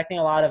 Because we're expecting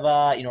a lot of,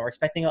 we're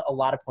expecting a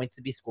lot of points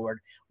to be scored.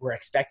 We're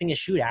expecting a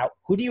shootout.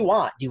 Who do you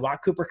want? Do you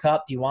want Cooper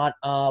Kupp? Do you want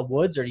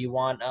Woods, or do you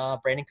want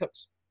Brandon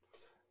Cooks?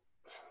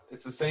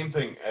 It's the same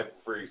thing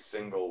every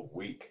single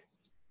week.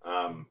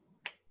 I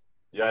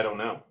don't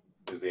know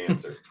is the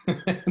answer.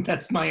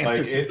 That's my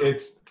answer.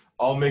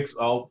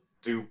 I'll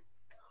do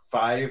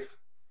 5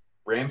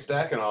 Ram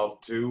stack, and I'll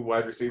have 2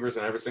 wide receivers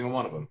in every single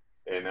one of them.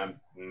 And I'm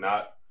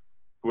not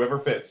whoever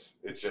fits.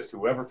 It's just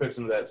whoever fits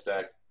into that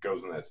stack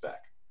goes in that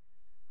stack.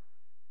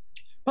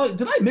 Oh,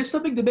 did I miss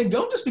something? Did Ben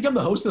Go just become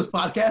the host of this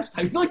podcast?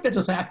 I feel like that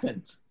just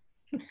happened.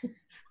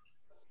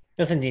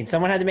 Listen, Dean,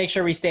 someone had to make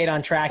sure we stayed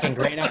on track, and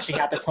Grant actually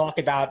got to talk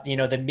about,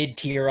 the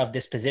mid-tier of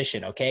this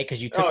position, okay?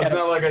 Because you took it's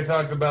not like I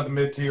talked about the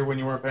mid-tier when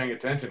you weren't paying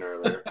attention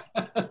earlier.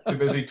 Too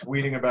busy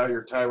tweeting about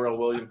your Tyrell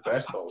Williams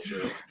basketball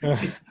show.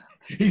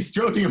 He's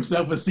stroking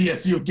himself with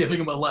CSU, giving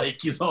him a like.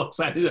 He's all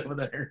excited over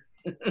there.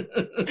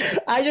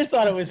 I just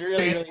thought it was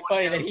really, really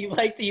funny that he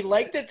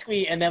liked the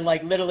tweet and then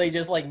literally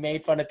just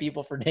made fun of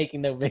people for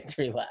taking the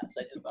victory laps.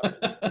 I just thought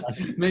it was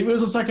funny. Maybe it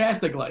was a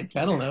sarcastic like.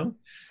 I don't know.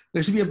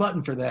 There should be a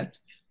button for that.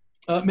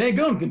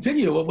 Mangone,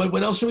 continue.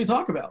 What else should we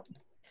talk about?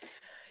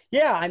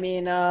 Yeah, I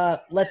mean,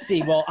 let's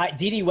see. Well,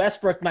 D.D.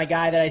 Westbrook, my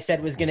guy that I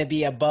said was going to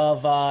be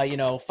above,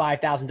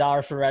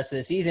 $5,000 for the rest of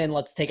the season.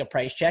 Let's take a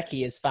price check.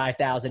 He is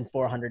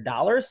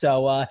 $5,400.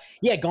 So,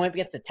 going up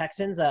against the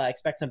Texans,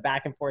 expect some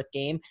back and forth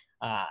game.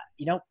 I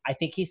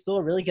think he's still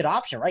a really good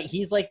option, right?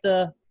 He's I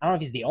don't know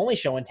if he's the only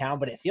show in town,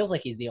 but it feels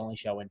like he's the only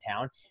show in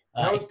town.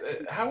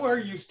 How are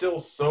you still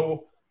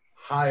so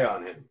high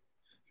on him?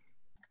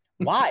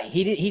 Why?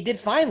 He did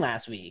fine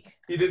last week.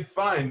 He did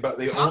fine, but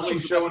the only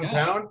show in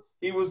town,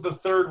 he was the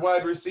 3rd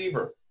wide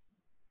receiver.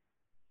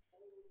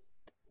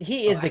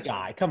 He is the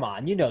guy. Come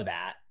on, you know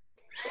that.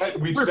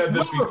 We've said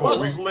this before.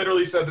 We've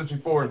literally said this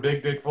before, and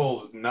Big Dick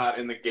Foles is not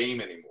in the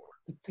game anymore.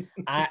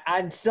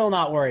 I'm still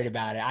not worried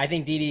about it. I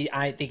think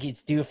I think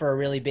he's due for a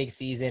really big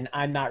season.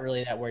 I'm not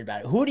really that worried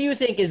about it. Who do you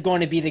think is going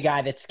to be the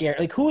guy that's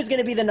scared? Who is going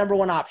to be the number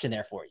one option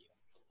there for you?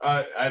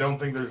 I don't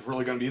think there's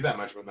really going to be that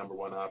much of a number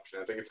one option.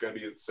 I think it's going to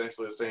be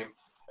essentially the same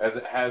as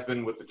it has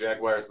been with the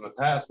Jaguars in the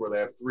past, where they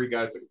have 3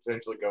 guys that could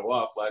potentially go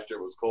off. Last year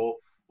it was Cole,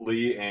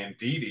 Lee, and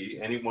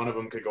Dede. Any one of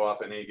them could go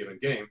off in any given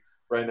game.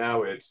 Right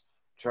now it's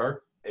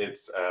Chark,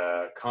 it's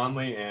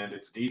Conley, and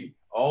it's Dede.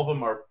 All of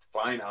them are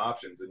fine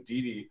options, and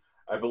Dede,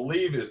 I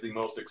believe, is the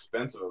most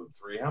expensive of the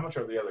 3. How much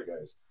are the other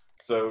guys?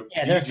 So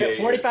they're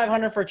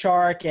 $4,500 for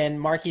Chark, and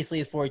Marquise Lee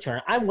is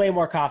 $4,200. I'm way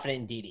more confident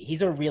in Dede.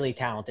 He's a really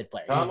talented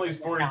player. Conley's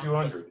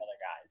 $4,200.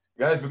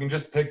 Guys, we can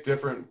just pick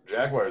different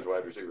Jaguars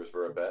wide receivers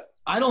for a bet.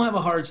 I don't have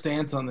a hard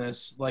stance on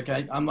this. I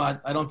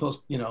don't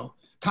feel,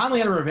 Conley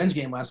had a revenge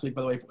game last week,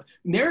 by the way.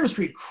 Narrative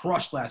Street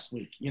crushed last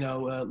week.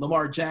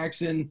 Lamar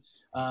Jackson.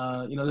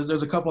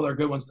 There's a couple other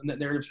good ones that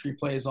Narrative Street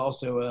plays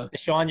also.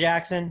 Deshaun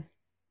Jackson.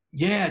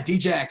 Yeah,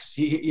 D-Jax.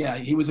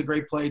 He was a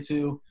great play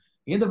too.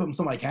 He ended up in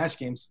some of my cash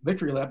games.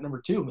 Victory lap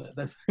number 2.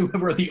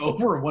 Whoever at the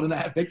over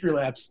 1.5 victory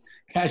laps,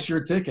 cash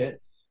your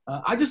ticket.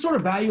 I just sort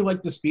of value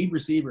the speed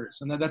receivers,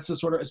 and that's just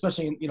sort of,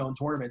 especially in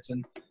tournaments.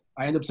 And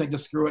I end up saying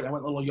just screw it. I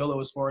went a little YOLO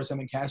as far as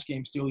having cash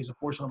games too. He's a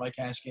portion of my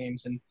cash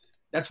games, and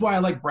that's why I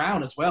like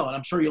Brown as well. And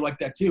I'm sure you like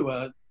that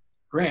too,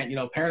 Grant.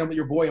 Pairing him with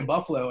your boy in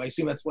Buffalo. I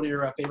assume that's one of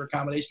your favorite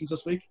combinations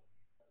this week.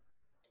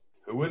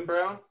 Who in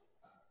Brown?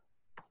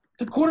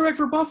 The quarterback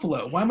for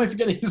Buffalo. Why am I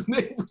forgetting his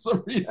name for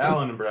some reason?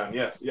 Allen and Brown.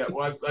 Yes. Yeah.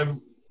 Well, I've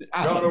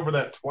gone over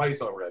that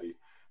twice already.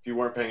 If you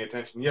weren't paying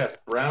attention, yes,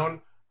 Brown,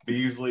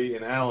 Beasley,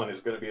 and Allen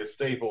is going to be a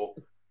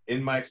staple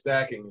in my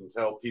stacking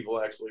until people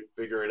actually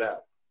figure it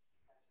out.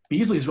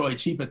 Beasley's really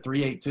cheap at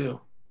 3.8 too.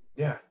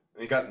 Yeah,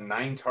 and he got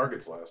 9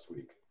 targets last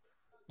week.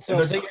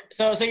 So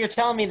you're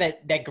telling me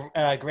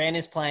that Grant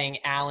is playing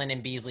Allen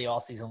and Beasley all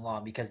season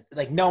long because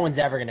no one's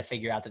ever going to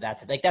figure out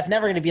that's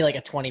never going to be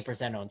a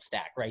 20% owned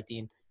stack, right,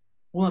 Dean?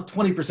 Well,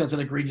 20% is an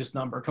egregious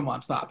number. Come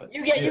on, stop it.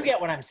 You get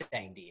what I'm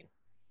saying, Dean.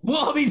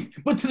 Well, I mean,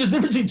 but there's a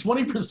difference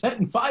between 20%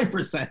 and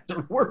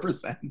 5% or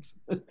 4%.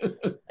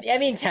 I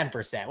mean,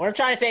 10%. What I'm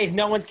trying to say is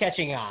no one's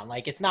catching on.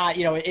 Like, it's not,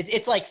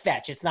 it's like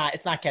fetch. It's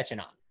not catching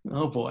on.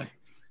 Oh boy.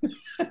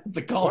 It's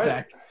a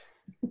callback.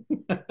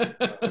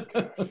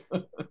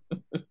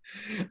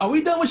 Are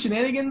we done with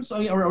shenanigans?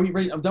 Are we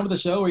ready? I'm done with the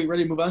show. Are you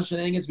ready to move on to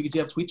shenanigans? Because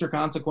you have tweets or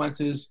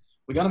consequences.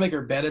 We got to make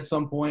our bet at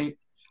some point.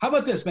 How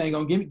about this,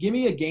 Mango? Give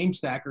me a game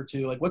stack or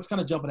two. Like, what's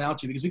kind of jumping out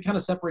to you? Because we kind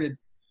of separated,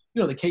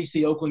 the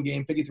KC Oakland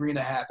game,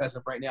 53.5 as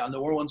of right now. New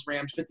Orleans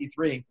Rams,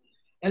 53.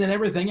 And then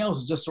everything else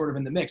is just sort of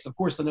in the mix. Of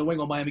course, the New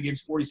England Miami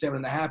game's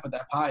 47.5, but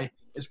that pie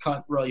is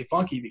cut really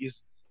funky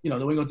because, New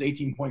England's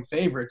 18-point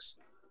favorites.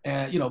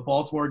 And,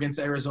 Baltimore against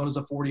Arizona's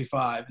a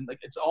 45. And,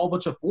 it's all a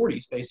bunch of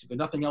 40s, basically.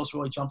 Nothing else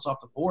really jumps off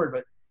the board.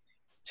 But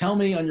tell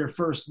me on your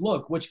first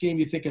look, which game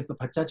you think has the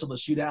potential to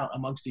shoot out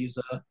amongst these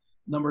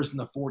numbers in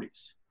the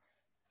 40s?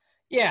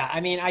 Yeah,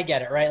 I mean, I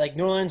get it, right? Like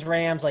New Orleans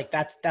Rams, like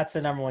that's the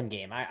number one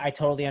game. I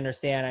totally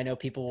understand. I know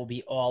people will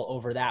be all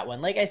over that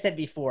one. Like I said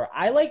before,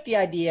 I like the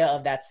idea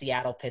of that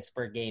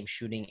Seattle-Pittsburgh game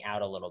shooting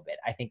out a little bit.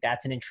 I think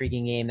that's an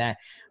intriguing game that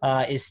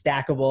is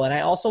stackable. And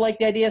I also like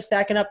the idea of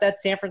stacking up that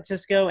San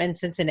Francisco and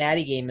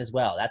Cincinnati game as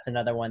well. That's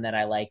another one that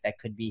I like that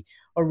could be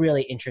a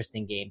really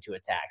interesting game to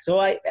attack. So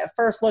at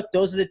first look,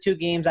 those are the two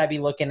games I'd be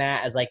looking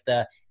at as like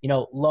the,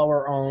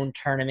 lower owned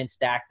tournament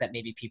stacks that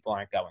maybe people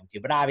aren't going to.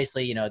 But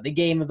obviously, the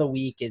game of the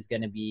week is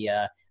going to be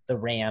the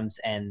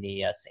Rams and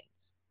the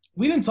Saints.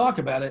 We didn't talk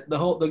about it.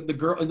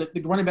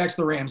 The running backs of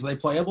the Rams, are they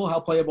playable? How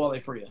playable are they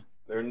for you?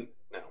 No,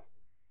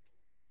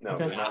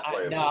 Okay. They're not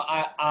playable.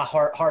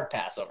 Hard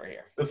pass over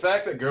here. The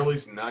fact that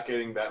Gurley's not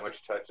getting that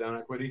much touchdown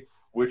equity,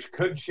 which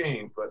could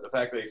change, but the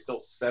fact that he's still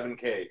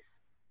 $7K,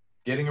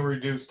 getting a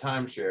reduced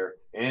timeshare,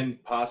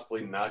 and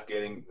possibly not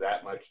getting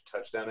that much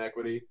touchdown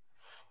equity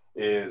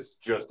is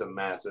just a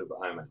massive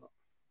I'm out.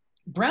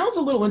 Brown's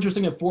a little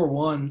interesting at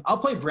 4-1. I'll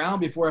play Brown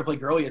before I play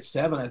Gurley at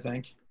 7, I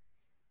think.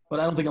 But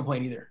I don't think I'm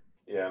playing either.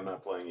 Yeah, I'm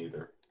not playing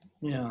either.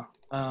 Yeah.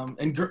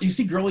 And you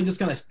see Gurley just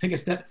kind of take a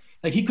step.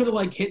 Like, he could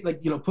have, hit,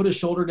 put his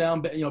shoulder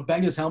down,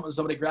 banged his helmet and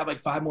somebody grabbed,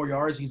 5 more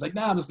yards. He's like,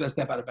 nah, I'm just going to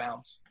step out of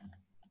bounds.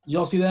 Did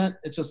y'all see that?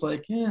 It's just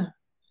like, yeah.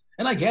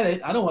 And I get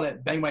it. I don't want to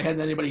bang my head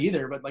into anybody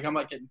either, but, I'm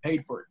not getting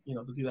paid for it,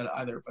 to do that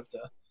either. But,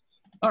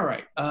 all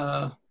right.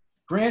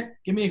 Grant,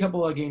 give me a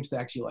couple of game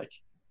stacks you like.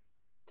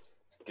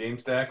 Game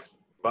stacks?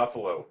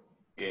 Buffalo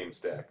game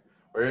stack.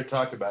 We already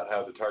talked about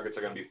how the targets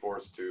are going to be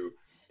forced to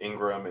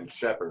Ingram and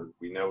Shepard.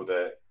 We know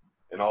that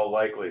in all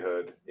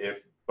likelihood,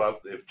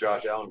 if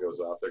Josh Allen goes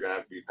off, they're going to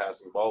have to be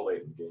passing the ball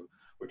late in the game,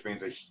 which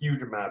means a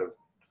huge amount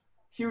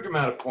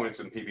of points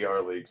in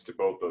PPR leagues to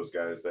both those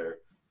guys there.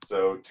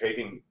 So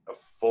taking a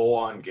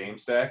full-on game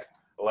stack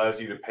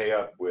allows you to pay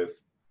up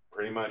with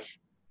pretty much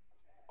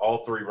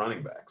all 3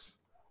 running backs.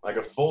 Like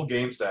a full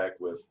game stack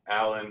with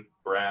Allen,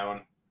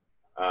 Brown,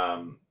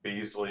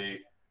 Beasley,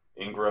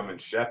 Ingram, and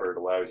Shepard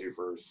allows you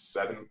for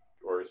 7K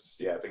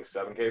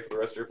for the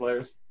rest of your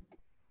players.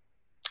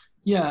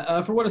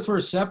 Yeah, for what it's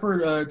worth,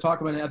 Shepard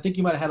talking about it, I think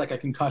he might have had a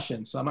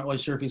concussion, so I'm not really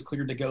sure if he's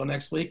cleared to go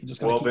next week.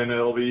 Then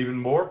it'll be even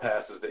more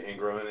passes to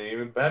Ingram and an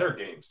even better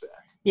game stack.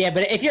 Yeah,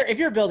 but if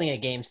you're building a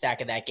game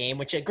stack of that game,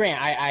 which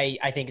Grant,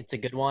 I think it's a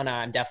good one.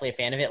 I'm definitely a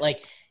fan of it.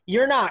 Like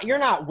you're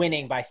not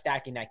winning by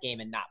stacking that game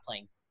and not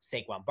playing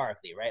Saquon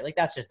Barkley, right? Like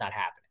that's just not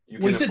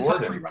happening. We said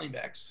top 3 running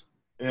backs.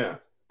 Yeah.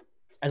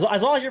 As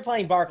long as you're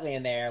playing Barkley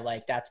in there,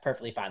 that's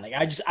perfectly fine. Like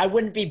I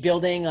wouldn't be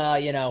building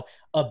a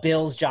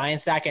Bills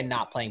Giants stack and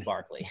not playing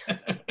Barkley.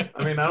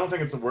 I mean, I don't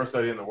think it's the worst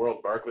idea in the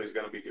world. Barkley's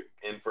going to be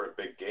in for a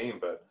big game,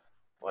 but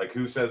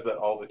who says that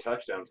all the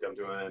touchdowns come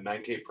to a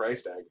 9K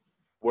price tag?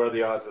 What are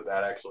the odds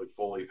that actually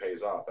fully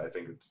pays off? I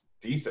think it's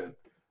decent,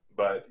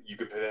 but you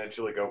could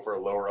potentially go for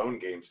a lower owned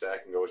game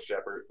stack and go with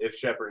Shepard if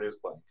Shepard is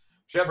playing.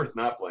 If Shepard's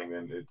not playing,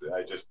 then you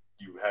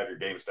have your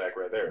game stack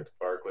right there. It's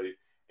Barkley,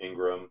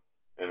 Ingram,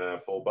 and a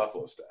full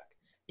Buffalo stack.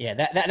 Yeah,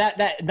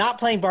 that not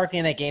playing Barkley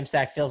in that game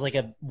stack feels like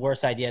a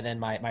worse idea than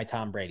my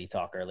Tom Brady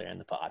talk earlier in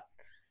the pod.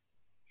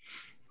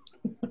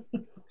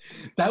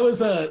 That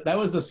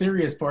was the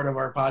serious part of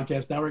our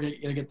podcast. Now we're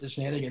gonna get to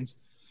shenanigans.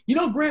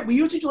 Grant, we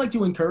usually like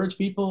to encourage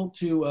people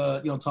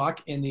to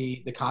talk in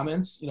the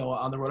comments,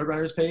 on the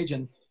RotoGrinders page,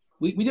 and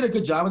we did a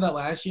good job of that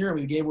last year.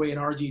 We gave away an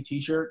RG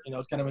T-shirt,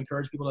 kind of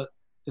encourage people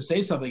to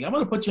say something. I'm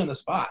going to put you on the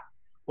spot.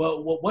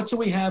 Well, what should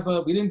we have?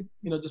 We didn't,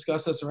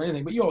 discuss this or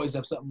anything, but you always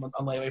have something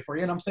on layaway for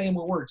you. And I'm saying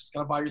what works. Just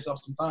got to buy yourself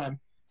some time.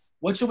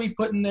 What should we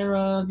put in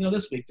there,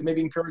 this week to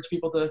maybe encourage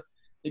people to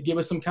give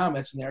us some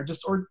comments in there,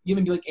 or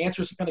even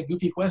answer some kind of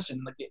goofy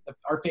question,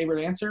 our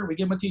favorite answer? We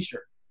give them a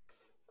T-shirt.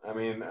 I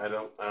mean, I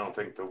don't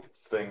think the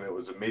thing that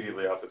was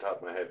immediately off the top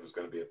of my head was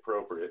going to be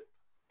appropriate.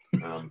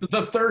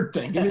 The third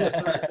thing. Give me the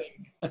third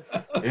thing.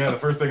 Yeah, the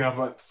first thing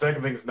the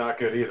second thing's not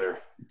good either.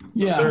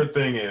 Yeah. The third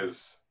thing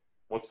is,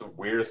 what's the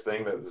weirdest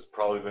thing that has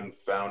probably been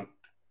found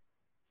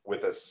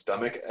with a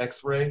stomach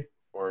X-ray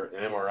or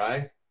an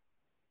MRI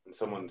in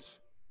someone's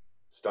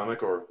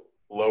stomach or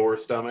lower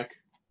stomach?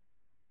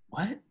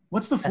 What?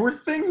 What's the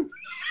fourth thing?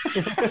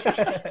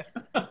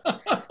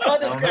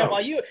 The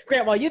guess,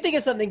 Grant, while you think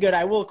of something good,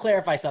 I will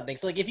clarify something.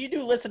 So, like, if you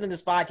do listen to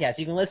this podcast,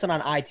 you can listen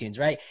on iTunes,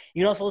 right?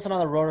 You can also listen on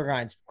the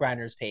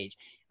Roto-Grinders page.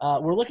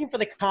 We're looking for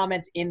the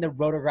comments in the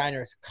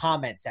Roto-Grinders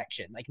comment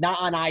section, like not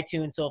on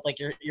iTunes. So if like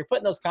you're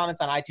putting those comments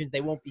on iTunes,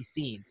 they won't be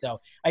seen.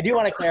 So I do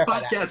want to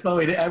clarify that. Podcast, by the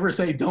way, to ever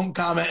say don't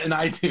comment in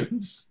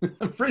iTunes.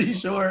 I'm pretty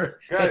sure.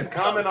 Guys,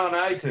 comment on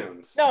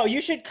iTunes. No,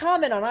 you should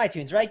comment on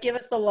iTunes, right? Give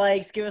us the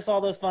likes, give us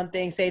all those fun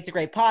things, say it's a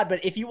great pod.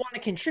 But if you want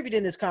to contribute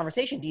in this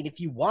conversation, Dean, if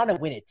you want to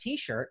win a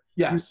T-shirt,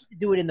 yes, you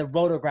do it in the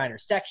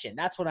Roto-Grinders section.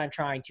 That's what I'm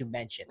trying to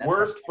mention.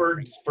 Worst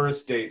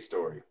first date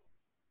story.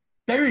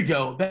 There you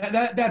go.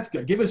 That's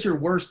good. Give us your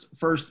worst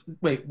first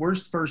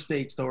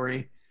date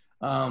story.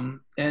 And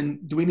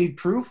do we need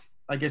proof?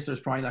 I guess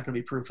there's probably not going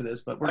to be proof for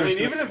this, but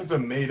even if it's a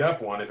made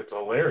up one, if it's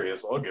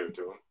hilarious, I'll give it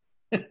to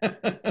him.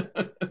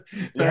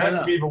 It has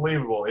to be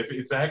believable. If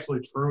it's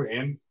actually true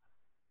and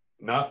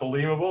not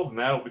believable, then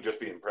that'll just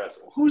be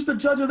impressive. Who's the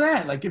judge of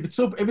that? Like, if it's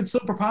so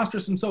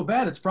preposterous and so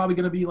bad, it's probably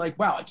going to be like,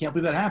 wow, I can't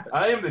believe that happened.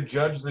 I am the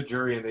judge, the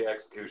jury, and the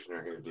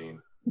executioner here,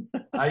 Dean.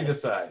 I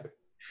decide.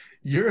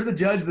 You're the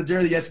judge, the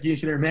jury, the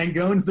executioner.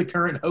 Mangone's the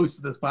current host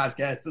of this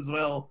podcast as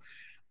well.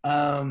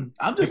 I'm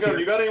just.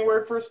 You got any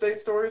word first date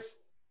stories?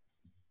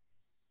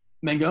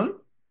 Mangone?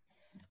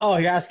 Oh,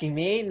 you're asking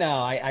me? No,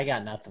 I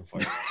got nothing for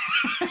you.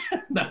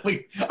 No,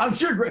 I'm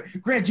sure.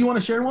 Grant, do you want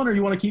to share one, or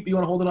you want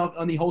to hold it off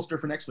on the holster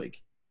for next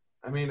week?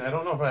 I mean, I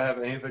don't know if I have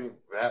anything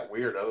that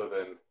weird other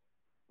than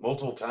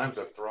multiple times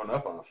I've thrown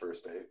up on a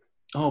first date.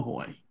 Oh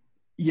boy,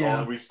 yeah.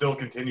 And we still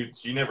continued.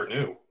 She never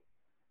knew.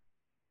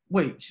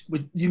 Wait,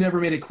 you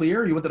never made it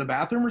clear? You went to the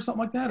bathroom or something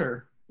like that,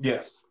 or?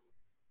 Yes.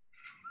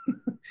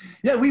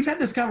 Yeah, we've had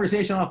this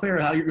conversation off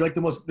air. How you're like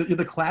you're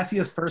the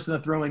classiest person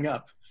at throwing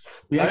up.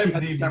 We actually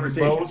had this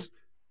conversation. The most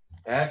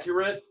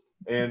accurate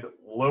and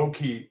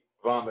low-key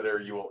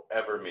vomiter you will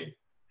ever meet.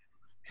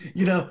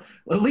 You know,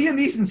 Liam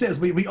Neeson says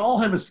we all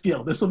have a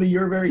skill. This will be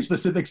your very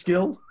specific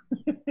skill.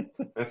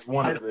 That's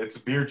it's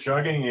beer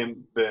chugging,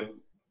 and then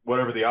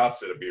whatever the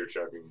opposite of beer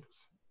chugging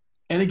is.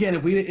 And again,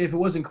 if it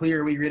wasn't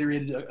clear, we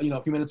reiterated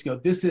a few minutes ago,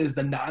 this is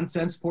the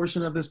nonsense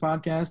portion of this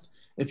podcast.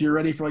 If you're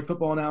ready for like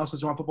football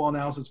analysis or want football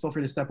analysis, feel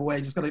free to step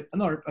away. Just got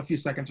a few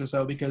seconds or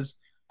so because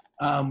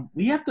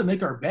we have to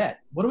make our bet.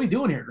 What are we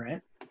doing here,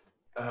 Grant?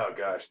 Oh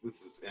gosh,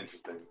 this is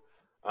interesting.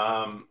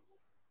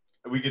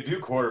 We could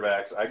do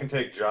quarterbacks. I can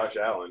take Josh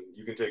Allen.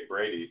 You can take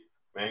Brady.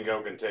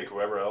 Mangone can take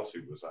whoever else he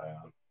was high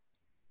on.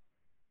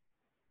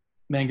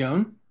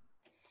 Mangone?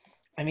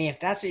 I mean, if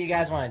that's what you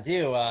guys want to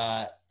do,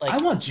 I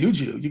want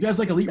Juju. You guys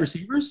like elite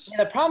receivers?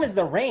 Yeah, the problem is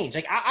the range.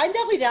 Like, I'm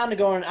definitely down to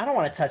go, and I don't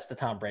want to touch the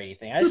Tom Brady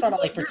thing. I just want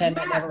to pretend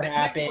that never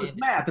happened. It's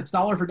math. It's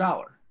dollar for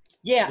dollar.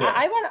 Yeah.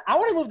 I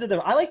want to move to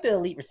I like the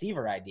elite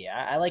receiver idea.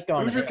 I like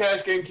going. Who's your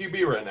cash game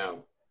QB right now,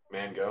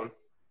 Mangone?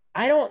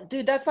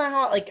 That's not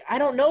how, I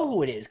don't know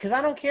who it is because I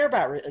don't care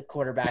about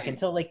quarterback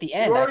until, the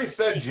end. You already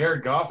said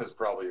Jared Goff is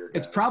probably your guy.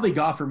 It's probably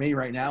Goff for me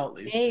right now, at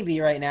least. Maybe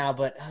right now,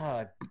 but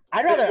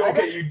I'd rather.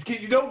 Okay,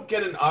 you don't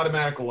get an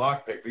automatic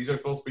lock pick. These are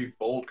supposed to be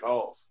bold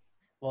calls.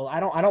 Well,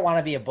 I don't want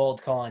to be a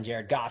bold call on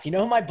Jared Goff. You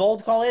know who my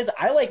bold call is?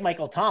 I like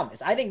Michael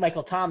Thomas. I think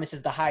Michael Thomas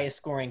is the highest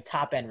scoring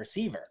top-end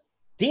receiver.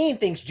 Dean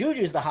thinks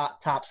Juju's the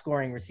top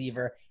scoring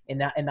receiver in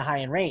the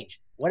high-end range.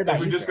 What about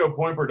you? If we just go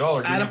point per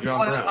dollar, give me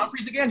John Brown.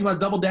 Humphries again? You want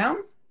to double down?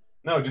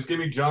 No, just give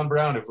me John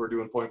Brown if we're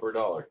doing point per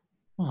dollar.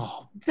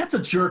 Oh, that's a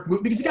jerk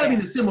move because you got to be in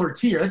the similar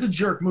tier. That's a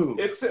jerk move.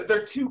 They're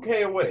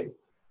 $2K away,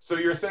 so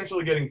you're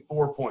essentially getting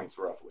 4 points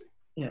roughly.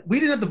 Yeah, we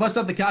didn't have to bust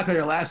out the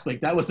calculator last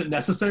week. That wasn't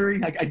necessary.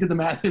 I did the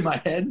math in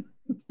my head.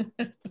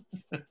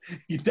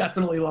 You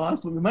definitely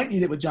lost. We might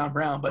need it with John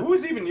Brown, but who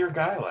was even your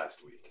guy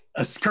last week?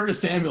 Curtis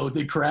Samuel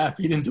did crap.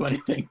 He didn't do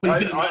anything.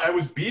 I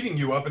was beating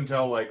you up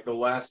until the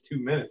last 2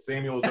 minutes.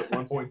 Samuel was at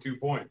 1.2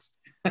 points.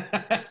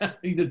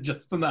 He did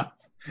just enough.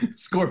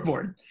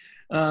 Scoreboard.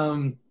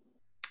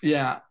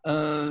 Yeah.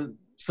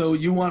 So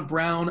you want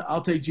Brown. I'll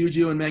take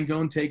Juju, and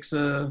Mangone takes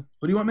what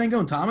do you want,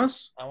 Mangone?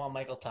 Thomas? I want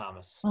Michael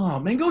Thomas. Oh,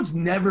 Mangone's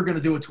never going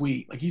to do a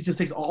tweet. He just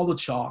takes all the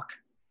chalk.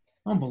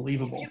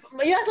 Unbelievable.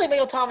 You act like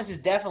Michael Thomas is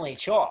definitely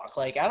chalk.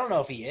 I don't know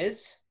if he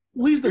is.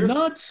 Well, he's the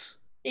nuts.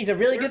 He's a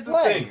really good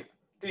player. Thing,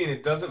 Dean,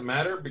 it doesn't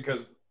matter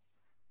because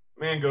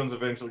Mangone's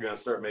eventually going to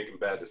start making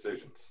bad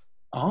decisions.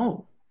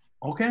 Oh,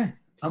 okay.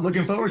 I'm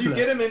looking forward to that.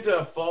 You get him into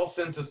a false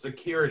sense of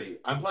security.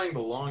 I'm playing the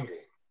long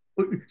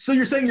game. So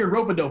you're saying you're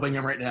rope-a-doping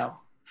him right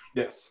now?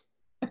 Yes.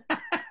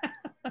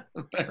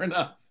 Fair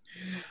enough.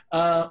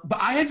 But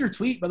I have your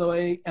tweet, by the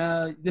way.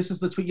 This is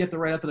the tweet you have to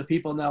write out to the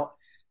people. Now,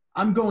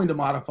 I'm going to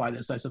modify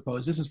this, I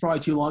suppose. This is probably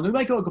too long. We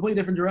might go a completely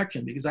different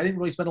direction because I didn't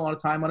really spend a lot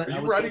of time on it.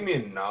 Are you writing me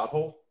a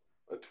novel?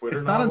 A Twitter novel?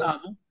 It's not a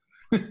novel,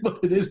 but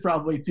it is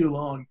probably too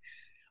long.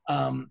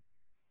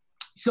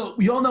 So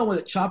we all know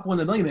that Chop won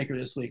the Million Maker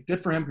this week.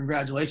 Good for him.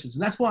 Congratulations.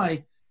 And that's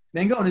why,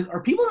 Mangone,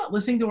 are people not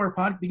listening to our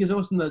pod because they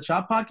listen to the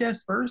Chop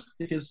podcast first?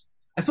 Because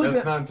I feel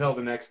that's not until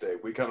the next day.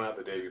 We come out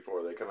the day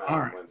before. They come out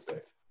on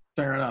Wednesday.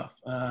 Fair enough.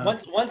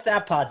 Once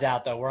that pod's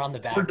out, though, we're on the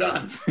back. We're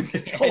done.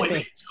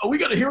 We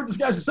got to hear what this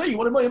guy's to say. You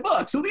want $1 million?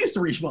 Who are these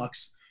 3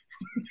 schmucks?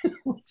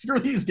 Screw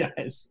these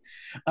guys.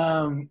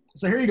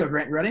 So here you go,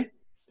 Grant. You ready?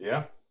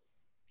 Yeah.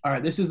 All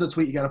right, this is the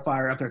tweet you got to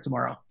fire out there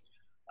tomorrow.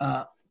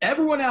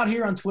 Everyone out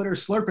here on Twitter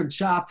slurping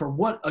Chop for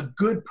what a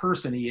good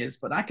person he is,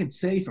 but I can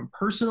say from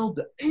personal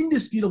to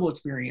indisputable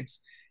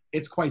experience,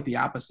 it's quite the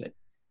opposite.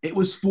 It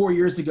was 4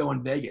 years ago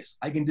in Vegas.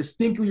 I can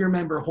distinctly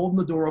remember holding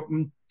the door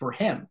open for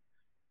him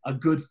a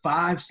good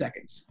 5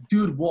 seconds.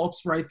 Dude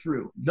walks right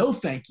through. No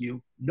thank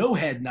you, no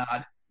head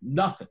nod,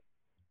 nothing.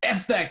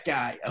 F that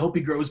guy. I hope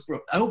he goes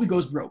broke. I don't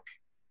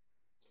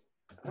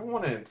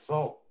want to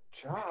insult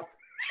Chop.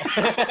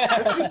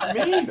 That's just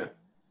mean.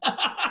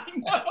 I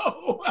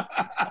know.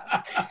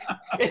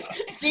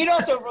 Dean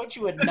also wrote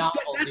you a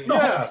novel.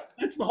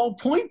 That's the whole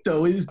point,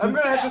 though. I'm going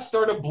to have to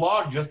start a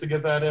blog just to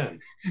get that in.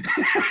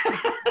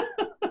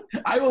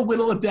 I will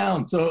whittle it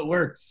down so it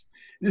works.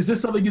 Is this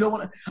something you don't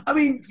want to – I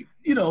mean,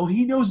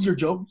 he knows your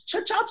joke.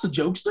 Chop's a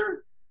jokester.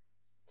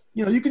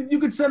 You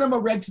could send him a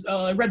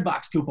red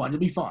box coupon. You'll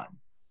be fine.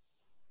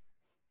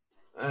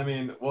 I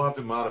mean, we'll have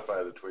to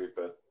modify the tweet,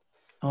 but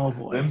oh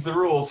boy, them's the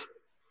rules.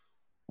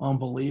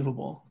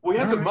 Unbelievable. We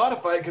have to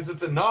modify it because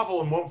it's a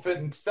novel and won't fit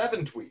in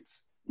 7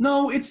 tweets.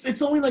 No,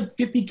 it's only like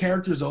 50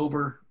 characters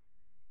over,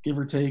 give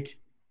or take.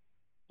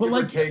 But give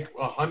or take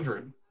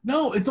 100.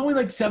 No, it's only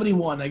like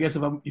 71. I guess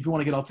if you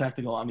want to get all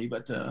tactical on me,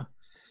 but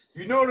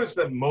you notice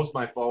that most of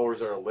my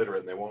followers are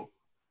illiterate and they won't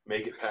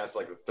make it past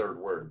like the 3rd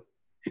word.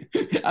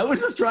 I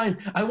was just trying.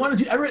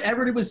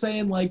 Everybody was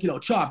saying like,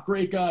 Chop,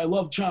 great guy,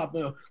 love Chop.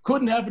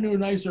 Couldn't happen to a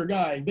nicer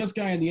guy, best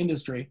guy in the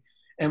industry.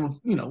 And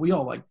we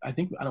all like. I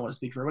don't want to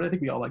speak for everybody. I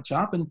think we all like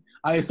Chop, and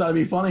I just thought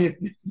it'd be funny if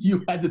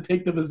you had to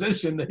take the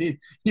position that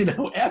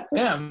F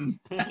him.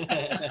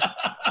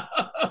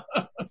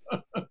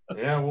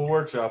 Yeah, we'll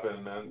workshop it,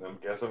 and I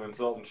guess I'm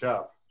insulting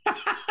Chop.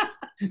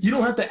 You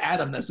don't have to add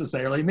him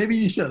necessarily. Maybe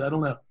you should. I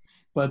don't know,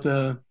 but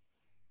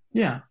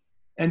yeah.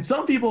 And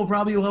some people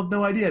probably will have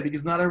no idea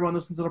because not everyone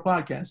listens to the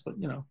podcast, but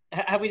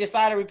Have we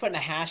decided we're putting a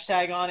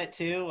hashtag on it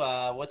too?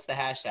 What's the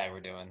hashtag we're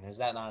doing? Is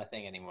that not a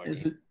thing anymore?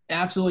 Is it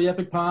Absolutely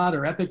Epic Pod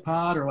or Epic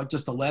Pod or like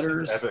just the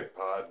letters? Just Epic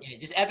Pod. Yeah,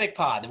 just Epic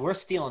Pod. We're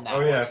stealing that.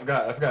 Oh, yeah, I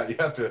forgot. You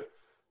have to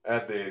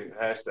add the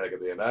hashtag at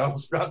the end. I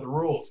almost forgot the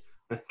rules.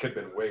 That could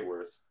have been way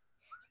worse.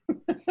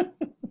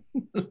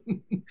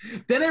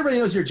 Then everybody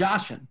knows you're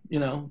joshing.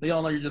 They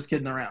all know you're just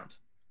kidding around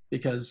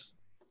because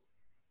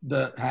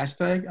the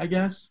hashtag, I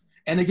guess.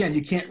 And again,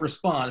 you can't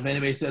respond if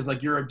anybody says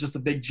like you're just a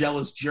big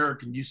jealous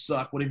jerk and you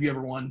suck. What have you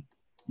ever won?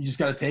 You just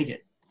got to take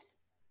it.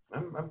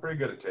 I'm pretty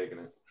good at taking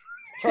it.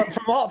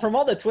 From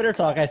all the Twitter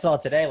talk I saw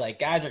today, like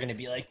guys are going to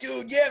be like,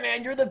 dude, yeah,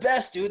 man, you're the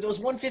best, dude. Those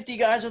 150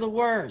 guys are the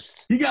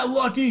worst. You got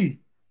lucky.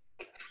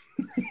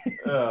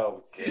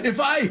 Oh, God. If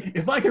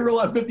I could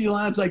roll out 50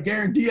 lineups, I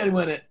guarantee I'd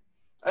win it.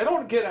 I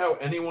don't get how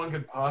anyone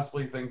could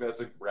possibly think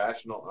that's a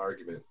rational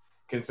argument,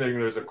 considering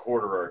there's a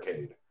quarter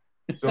arcade.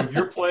 So if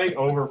you're playing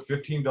over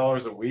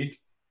 $15 a week,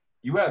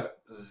 you have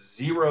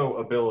zero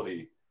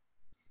ability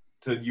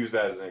to use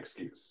that as an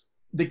excuse.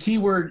 The key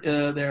word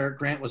there,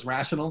 Grant, was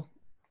rational.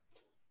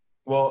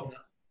 Well,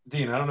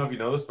 Dean, I don't know if you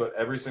know this, but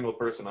every single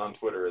person on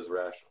Twitter is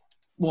rational.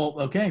 Well,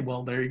 okay.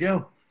 Well, there you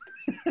go.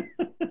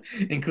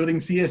 Including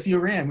CSU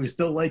Ram, who's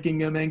still liking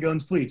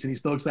Mangone's tweets, and he's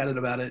still excited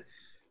about it.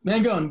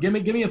 Mangone, give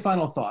me a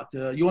final thought.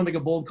 You want to make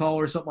a bold call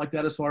or something like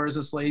that as far as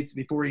the slate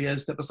before he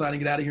step aside and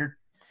get out of here?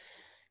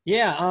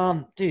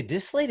 Yeah, dude,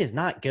 this slate is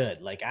not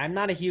good. Like, I'm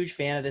not a huge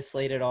fan of this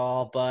slate at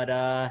all,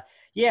 but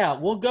yeah,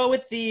 we'll go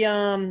with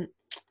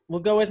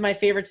my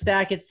favorite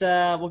stack.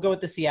 We'll go with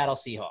the Seattle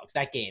Seahawks.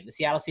 That game, the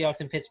Seattle Seahawks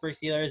and Pittsburgh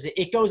Steelers.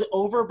 It goes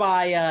over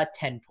by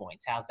 10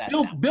 points. How's that?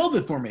 Build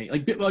it for me.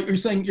 Like, you're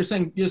saying just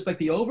like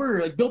the over,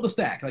 or like build the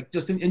stack, like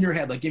just in your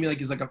head. Like, give me like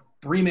is like a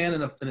 3-man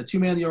and a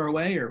 2-man the other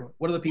way, or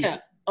what are the pieces? Yeah.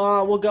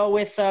 We'll go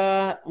with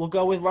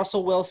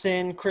Russell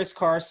Wilson, Chris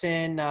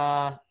Carson,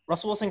 Tyler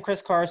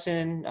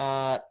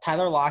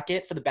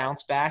Lockett for the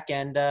bounce back,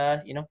 and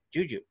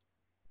Juju.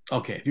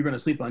 Okay, if you're going to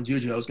sleep on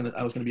Juju, I was going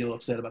to be a little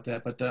upset about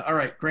that. But all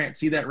right, Grant,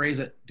 see that, raise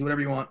it, do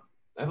whatever you want.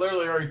 I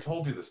literally already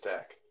told you the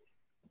stack.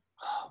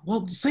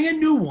 Well, say a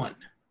new one.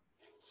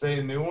 Say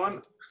a new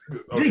one?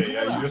 Okay,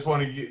 yeah, you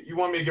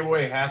want me to give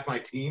away half my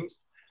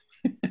teams?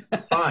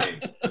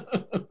 Fine.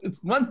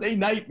 It's Monday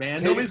night,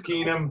 man. Case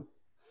Keenum,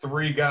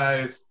 3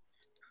 guys,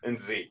 and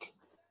Zeke.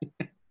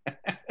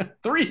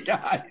 3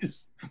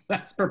 guys.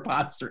 That's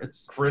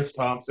preposterous. Chris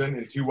Thompson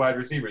and 2 wide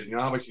receivers. You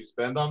know how much you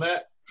spend on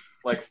that?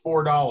 Like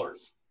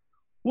 $4.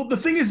 Well, the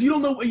thing is, you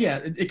don't know. Yeah,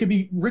 it could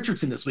be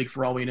Richardson this week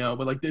for all we know.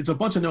 But like, it's a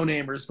bunch of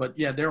no-namers. But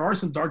yeah, there are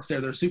some darks there.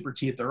 They're super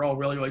cheap. They're all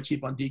really, really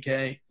cheap on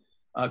DK.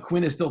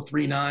 Quinn is still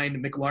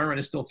 3.9. McLaurin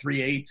is still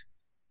 3.8.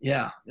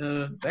 Yeah,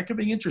 that could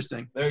be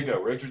interesting. There you go.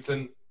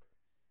 Richardson,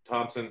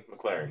 Thompson,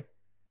 McLaurin.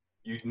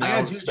 You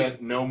now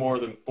spent no more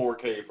than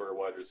 $4K for a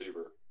wide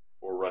receiver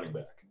or running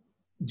back.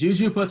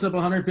 Juju puts up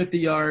 150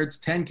 yards,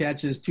 10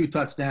 catches, 2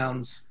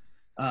 touchdowns.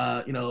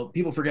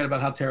 People forget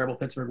about how terrible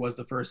Pittsburgh was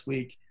the first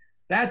week.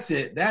 That's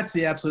it. That's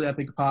the Absolute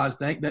Epic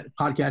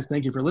podcast.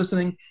 Thank you for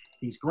listening.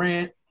 He's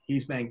Grant.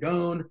 He's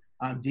Mangone.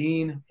 I'm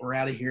Dean. We're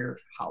out of here.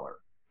 Holler.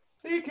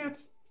 See you,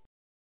 kids.